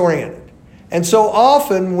become disoriented. And so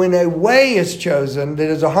often when a way is chosen that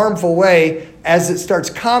is a harmful way, as it starts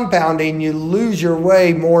compounding, you lose your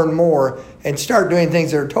way more and more and start doing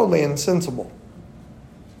things that are totally insensible.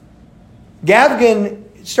 Gavigan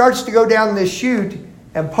starts to go down this chute,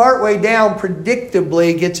 and partway down,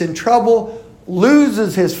 predictably, gets in trouble,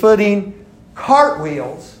 loses his footing,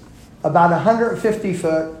 cartwheels about 150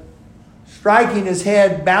 foot, striking his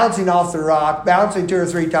head, bouncing off the rock, bouncing 2 or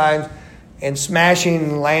 3 times, and smashing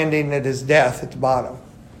and landing at his death at the bottom.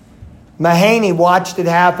 Mahaney watched it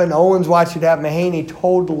happen. Owens watched it happen. Mahaney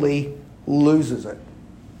totally loses it.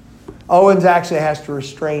 Owens actually has to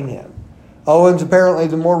restrain him. Owens apparently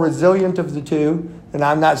the more resilient of the two. And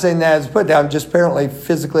I'm not saying that as a put down, just apparently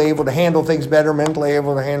physically able to handle things better, mentally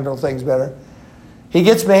able to handle things better. He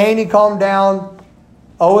gets Mahaney calmed down.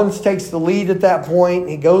 Owens takes the lead at that point.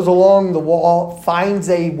 He goes along the wall, finds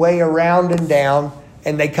a way around and down,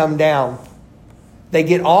 and they come down. They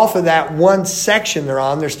get off of that one section they're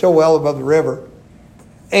on. They're still well above the river.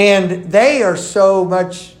 And they are so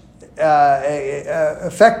much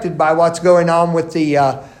affected by what's going on with the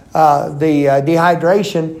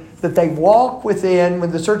dehydration that they walk within,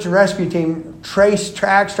 when the search and rescue team traced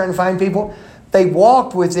tracks trying to find people, they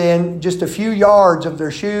walked within just a few yards of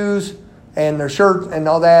their shoes and their shirts and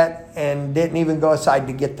all that, and didn't even go aside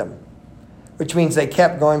to get them, which means they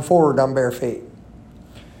kept going forward on bare feet.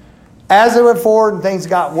 As they went forward and things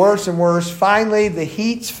got worse and worse, finally the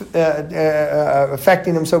heat's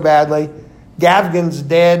affecting them so badly. Gavigan's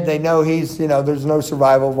dead. They know there's no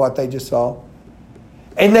survival of what they just saw.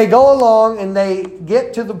 And they go along and they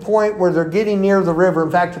get to the point where they're getting near the river.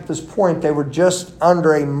 In fact, at this point, they were just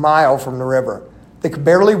under a mile from the river. They could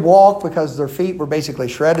barely walk because their feet were basically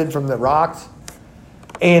shredded from the rocks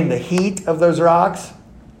and the heat of those rocks.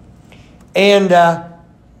 And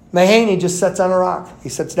Mahaney just sits on a rock. He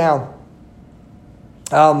sits down.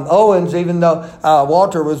 Owens, even though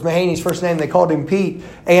Walter was Mahaney's first name, they called him Pete.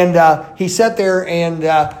 And he sat there, and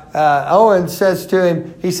Owens says to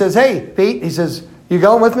him, he says, hey, Pete, he says, you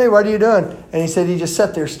going with me? What are you doing? And he said he just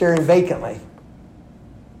sat there staring vacantly.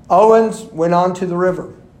 Owens went on to the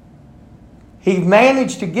river. He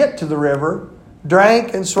managed to get to the river,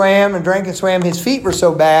 drank and swam and drank and swam. His feet were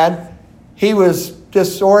so bad, he was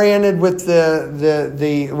disoriented with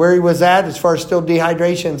the where he was at as far as still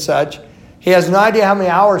dehydration and such. He has no idea how many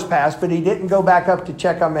hours passed, but he didn't go back up to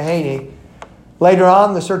check on Mahaney. Later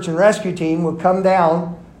on, the search and rescue team would come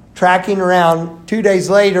down, tracking around 2 days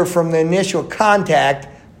later from the initial contact.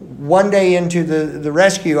 1 day into the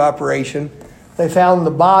rescue operation, they found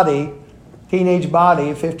the body, teenage body,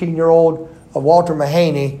 a 15-year-old of Walter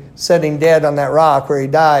Mahaney, sitting dead on that rock where he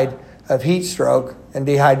died of heat stroke and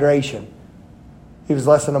dehydration. He was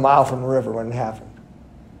less than a mile from the river when it happened.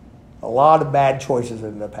 A lot of bad choices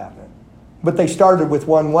ended up happening. But they started with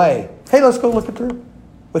one way. Hey, let's go look at the river.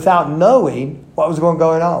 Without knowing what was going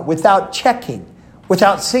on, without checking,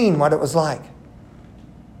 without seeing what it was like.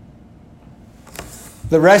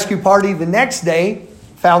 The rescue party the next day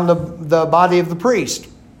found the body of the priest.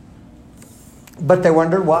 But they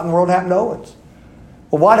wondered what in the world happened to Owens.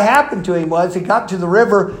 Well, what happened to him was he got to the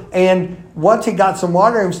river, and once he got some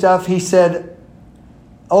water and stuff, he said,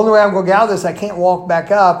 only way I'm going to get out of this, I can't walk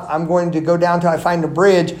back up. I'm going to go down till I find a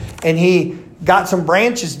bridge. And he got some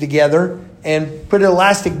branches together and put an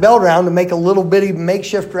elastic belt around to make a little bitty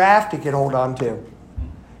makeshift raft he could hold on to.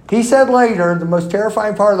 He said later, the most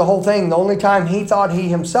terrifying part of the whole thing, the only time he thought he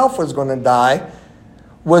himself was going to die,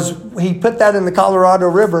 was he put that in the Colorado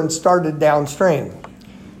River and started downstream.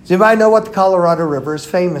 Does anybody know what the Colorado River is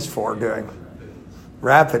famous for doing?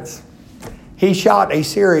 Rapids. He shot a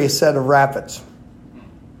serious set of rapids.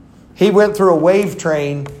 He went through a wave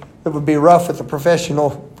train that would be rough with a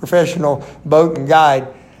professional boat and guide.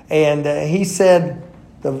 And he said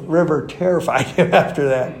the river terrified him after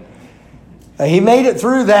that. He made it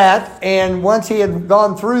through that. And once he had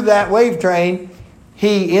gone through that wave train,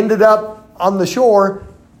 he ended up on the shore.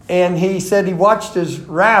 And he said he watched his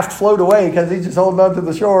raft float away because he's just holding on to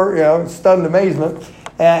the shore, stunned amazement.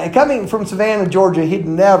 Coming from Savannah, Georgia, he'd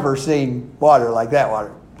never seen water like that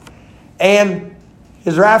water. And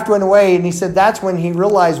his raft went away, and he said that's when he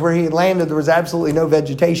realized where he had landed there was absolutely no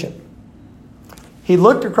vegetation. He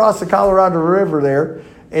looked across the Colorado River there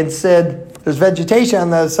and said, there's vegetation on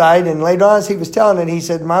the other side. And later on, as he was telling it, he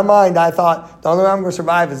said, in my mind, I thought, the only way I'm going to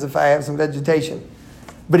survive is if I have some vegetation.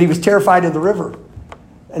 But he was terrified of the river.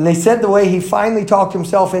 And they said the way he finally talked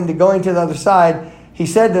himself into going to the other side, he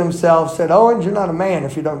said to himself, Owens, you're not a man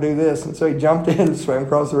if you don't do this. And so he jumped in and swam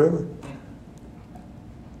across the river.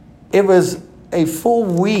 It was a full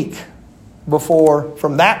week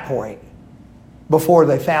from that point, before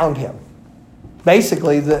they found him.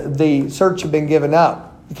 Basically, the search had been given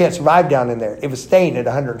up. You can't survive down in there. It was staying at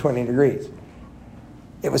 120 degrees.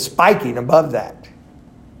 It was spiking above that.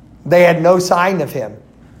 They had no sign of him.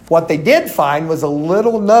 What they did find was a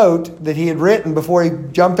little note that he had written before he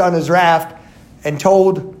jumped on his raft and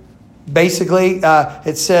told, basically,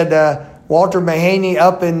 it said, Walter Mahaney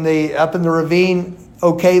up in the ravine,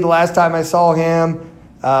 okay, the last time I saw him.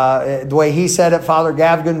 The way he said it, Father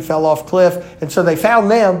Gavigan fell off cliff. And so they found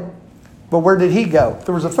them, but where did he go?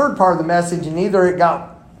 There was a third part of the message, and either it got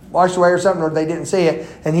washed away or something, or they didn't see it.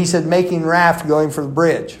 And he said, making raft going for the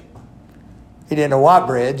bridge. He didn't know what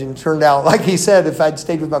bridge, and it turned out, like he said, if I'd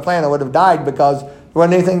stayed with my plan, I would have died because there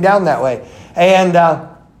wasn't anything down that way. And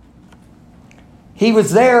he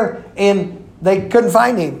was there, and they couldn't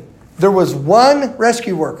find him. There was one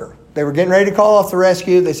rescue worker. They were getting ready to call off the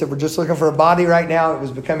rescue. They said, we're just looking for a body right now. It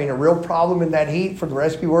was becoming a real problem in that heat for the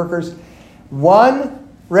rescue workers. One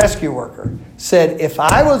rescue worker said, if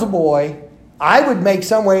I was a boy, I would make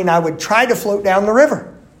some way and I would try to float down the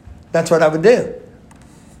river. That's what I would do.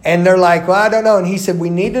 And they're like, well, I don't know. And he said, we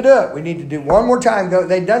need to do it. We need to do it one more time.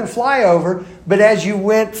 They'd done flyover, but as you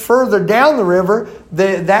went further down the river,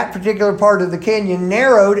 that particular part of the canyon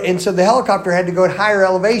narrowed, and so the helicopter had to go at higher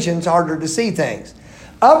elevations, harder to see things.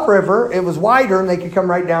 Upriver, it was wider, and they could come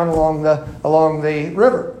right down along the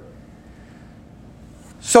river.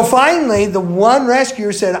 So finally, the one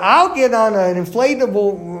rescuer said, I'll get on an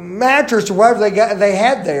inflatable mattress or whatever they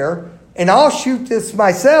had there, and I'll shoot this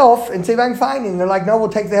myself and see if I can find him. They're like, no, we'll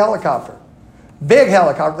take the helicopter. Big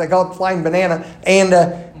helicopter. They call it Flying Banana. And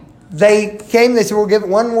they came, they said, we'll give it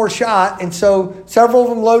one more shot. And so several of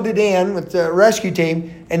them loaded in with the rescue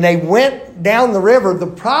team, and they went down the river. The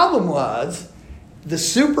problem was the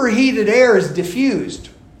superheated air is diffused.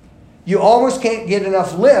 You almost can't get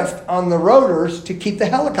enough lift on the rotors to keep the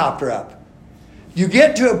helicopter up. You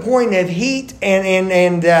get to a point at heat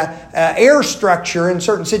and air structure in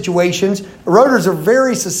certain situations. Rotors are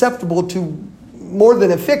very susceptible to more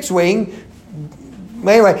than a fixed wing.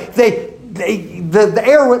 Anyway, the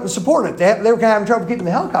air wouldn't support it. They were kind of having trouble keeping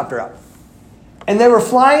the helicopter up. And they were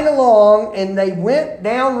flying along, and they went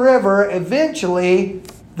downriver. Eventually,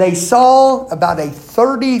 they saw about a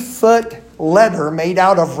 30-foot letter made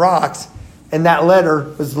out of rocks, and that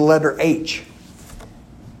letter was the letter H.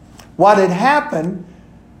 What had happened,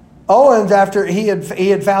 Owens, after he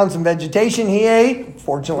had found some vegetation he ate,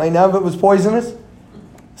 fortunately none of it was poisonous,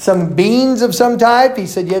 some beans of some type. He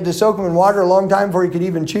said you had to soak them in water a long time before you could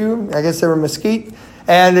even chew them. I guess they were mesquite.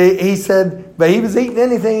 And he said, but he was eating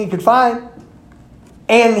anything he could find.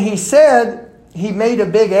 And he said he made a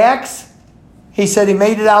big X. He said he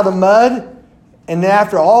made it out of mud. And then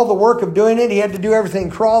after all the work of doing it, he had to do everything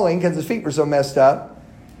crawling because his feet were so messed up.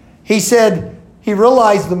 He said he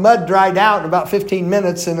realized the mud dried out in about 15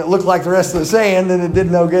 minutes and it looked like the rest of the sand and it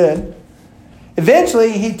did no good.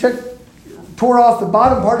 Eventually, he tore off the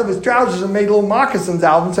bottom part of his trousers and made little moccasins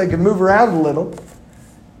out of them so he could move around a little.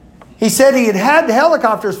 He said he had the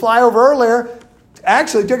helicopters fly over earlier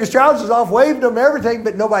actually took his trousers off, waved them, everything,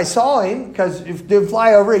 but nobody saw him because if they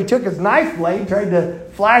fly over, he took his knife blade, tried to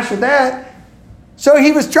flash with that. So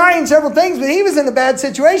he was trying several things, but he was in a bad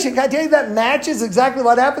situation. Can I tell you that matches exactly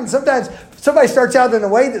what happens? Sometimes somebody starts out in a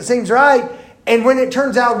way that seems right, and when it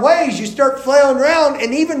turns out ways, you start flailing around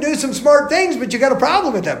and even do some smart things, but you got a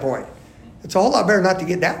problem at that point. It's a whole lot better not to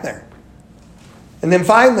get down there. And then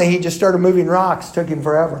finally, he just started moving rocks. Took him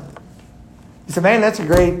forever. He said, man, that's a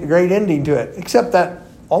great ending to it. Except that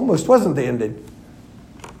almost wasn't the ending.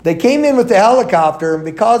 They came in with the helicopter, and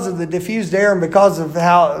because of the diffused air and because of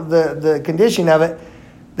how the condition of it,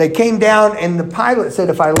 they came down, and the pilot said,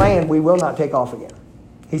 if I land, we will not take off again.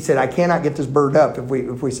 He said, I cannot get this bird up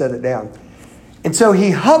if we set it down. And so he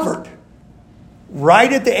hovered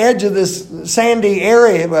right at the edge of this sandy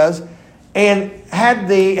area it was, and had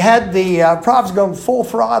the props going full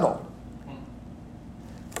throttle.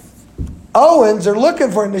 Owens are looking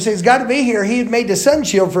for him. They say he's got to be here. He had made the sun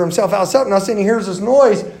shield for himself outside. And all of a sudden he hears this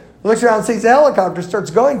noise, looks around, sees the helicopter, starts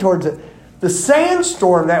going towards it. The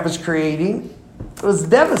sandstorm that was creating was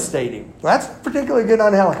devastating. Well, that's particularly good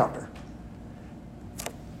on a helicopter.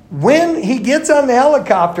 When he gets on the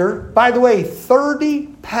helicopter, by the way, 30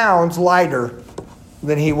 pounds lighter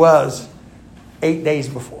than he was 8 days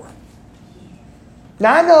before.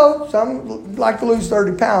 Now, I know some like to lose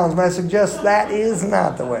 30 pounds, but I suggest that is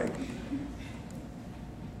not the way.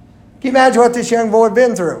 Can you imagine what this young boy had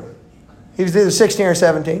been through? He was either 16 or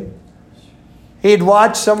 17. He had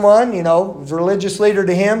watched someone, was a religious leader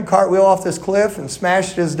to him, cartwheel off this cliff and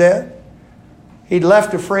smashed his dead. He'd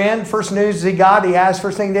left a friend. First news he got,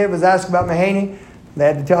 first thing he did was ask about Mahaney. They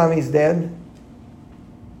had to tell him he's dead.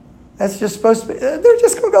 That's just supposed to be, they're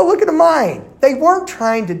just going to go look at a mine. They weren't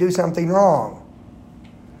trying to do something wrong.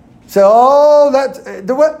 So,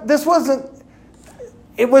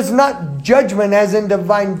 it was not judgment as in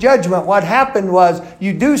divine judgment. What happened was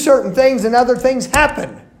you do certain things and other things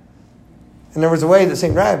happen. And there was a way that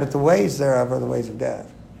seemed right, but the ways thereof are the ways of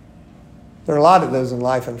death. There are a lot of those in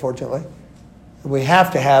life, unfortunately. We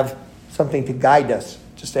have to have something to guide us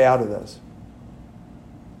to stay out of those.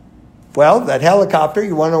 Well, that helicopter,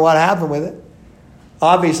 you wonder what happened with it.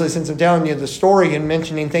 Obviously, since I'm telling you the story and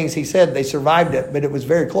mentioning things he said, they survived it, but it was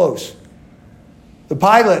very close. The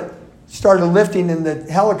pilot started lifting and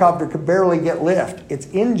the helicopter could barely get lift. Its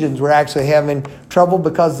engines were actually having trouble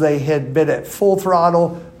because they had been at full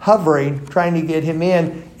throttle, hovering, trying to get him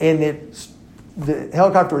in, and the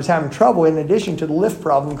helicopter was having trouble in addition to the lift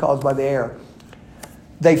problem caused by the air.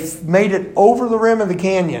 They made it over the rim of the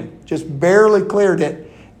canyon, just barely cleared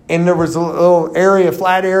it, and there was a little area,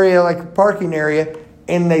 flat area, like a parking area,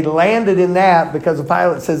 and they landed in that because the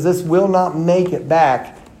pilot says this will not make it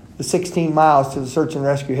back the 16 miles to the search and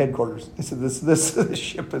rescue headquarters. He said, this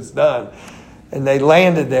ship is done. And they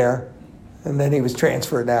landed there, and then he was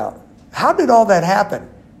transferred out. How did all that happen?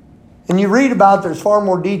 And you read about it, there's far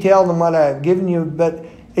more detail than what I've given you, but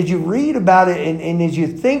as you read about it and as you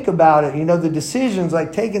think about it, the decisions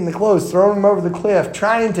like taking the clothes, throwing them over the cliff,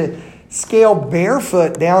 trying to scale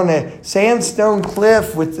barefoot down a sandstone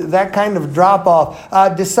cliff with that kind of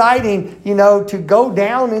drop-off, deciding, to go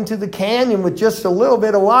down into the canyon with just a little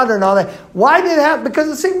bit of water and all that. Why did it happen? Because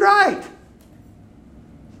it seemed right.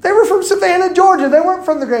 They were from Savannah, Georgia. They weren't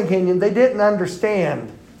from the Grand Canyon. They didn't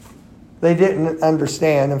understand.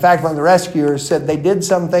 In fact, one of the rescuers said they did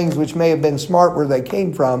some things which may have been smart where they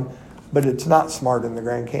came from, but it's not smart in the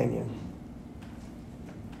Grand Canyon.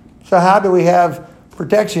 So how do we have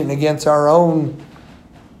protection against our own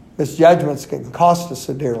misjudgments can cost us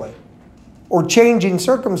so dearly? Or changing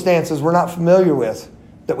circumstances we're not familiar with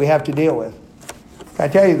that we have to deal with. Can I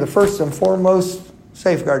tell you, the first and foremost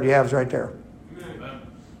safeguard you have is right there.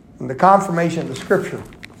 And the confirmation of the Scripture.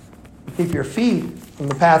 Keep your feet from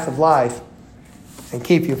the path of life and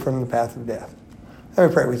keep you from the path of death. Let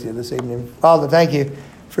me pray with you this evening. Father, thank you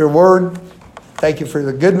for your word. Thank you for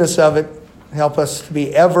the goodness of it. Help us to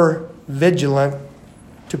be ever vigilant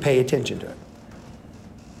to pay attention to it.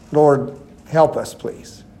 Lord, help us,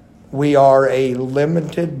 please. We are a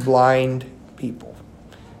limited, blind people,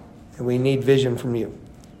 and we need vision from you.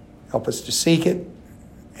 Help us to seek it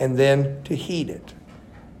and then to heed it.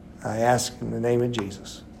 I ask in the name of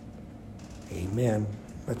Jesus. Amen.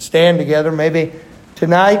 Let's stand together. Maybe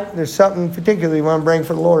tonight there's something particular you want to bring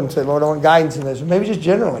for the Lord and say, Lord, I want guidance in this. Or maybe just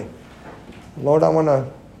generally. Lord, I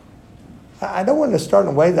don't want to start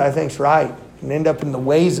in a way that I think is right and end up in the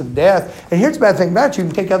ways of death. And here's the bad thing about you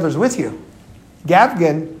can take others with you.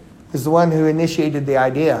 Gavgan is the one who initiated the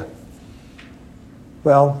idea.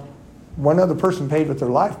 Well, one other person paid with their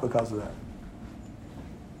life because of that.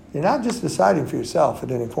 You're not just deciding for yourself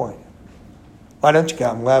at any point. Why don't you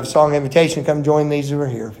come? We'll have a song invitation. Come join these who are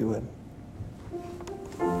here if you would.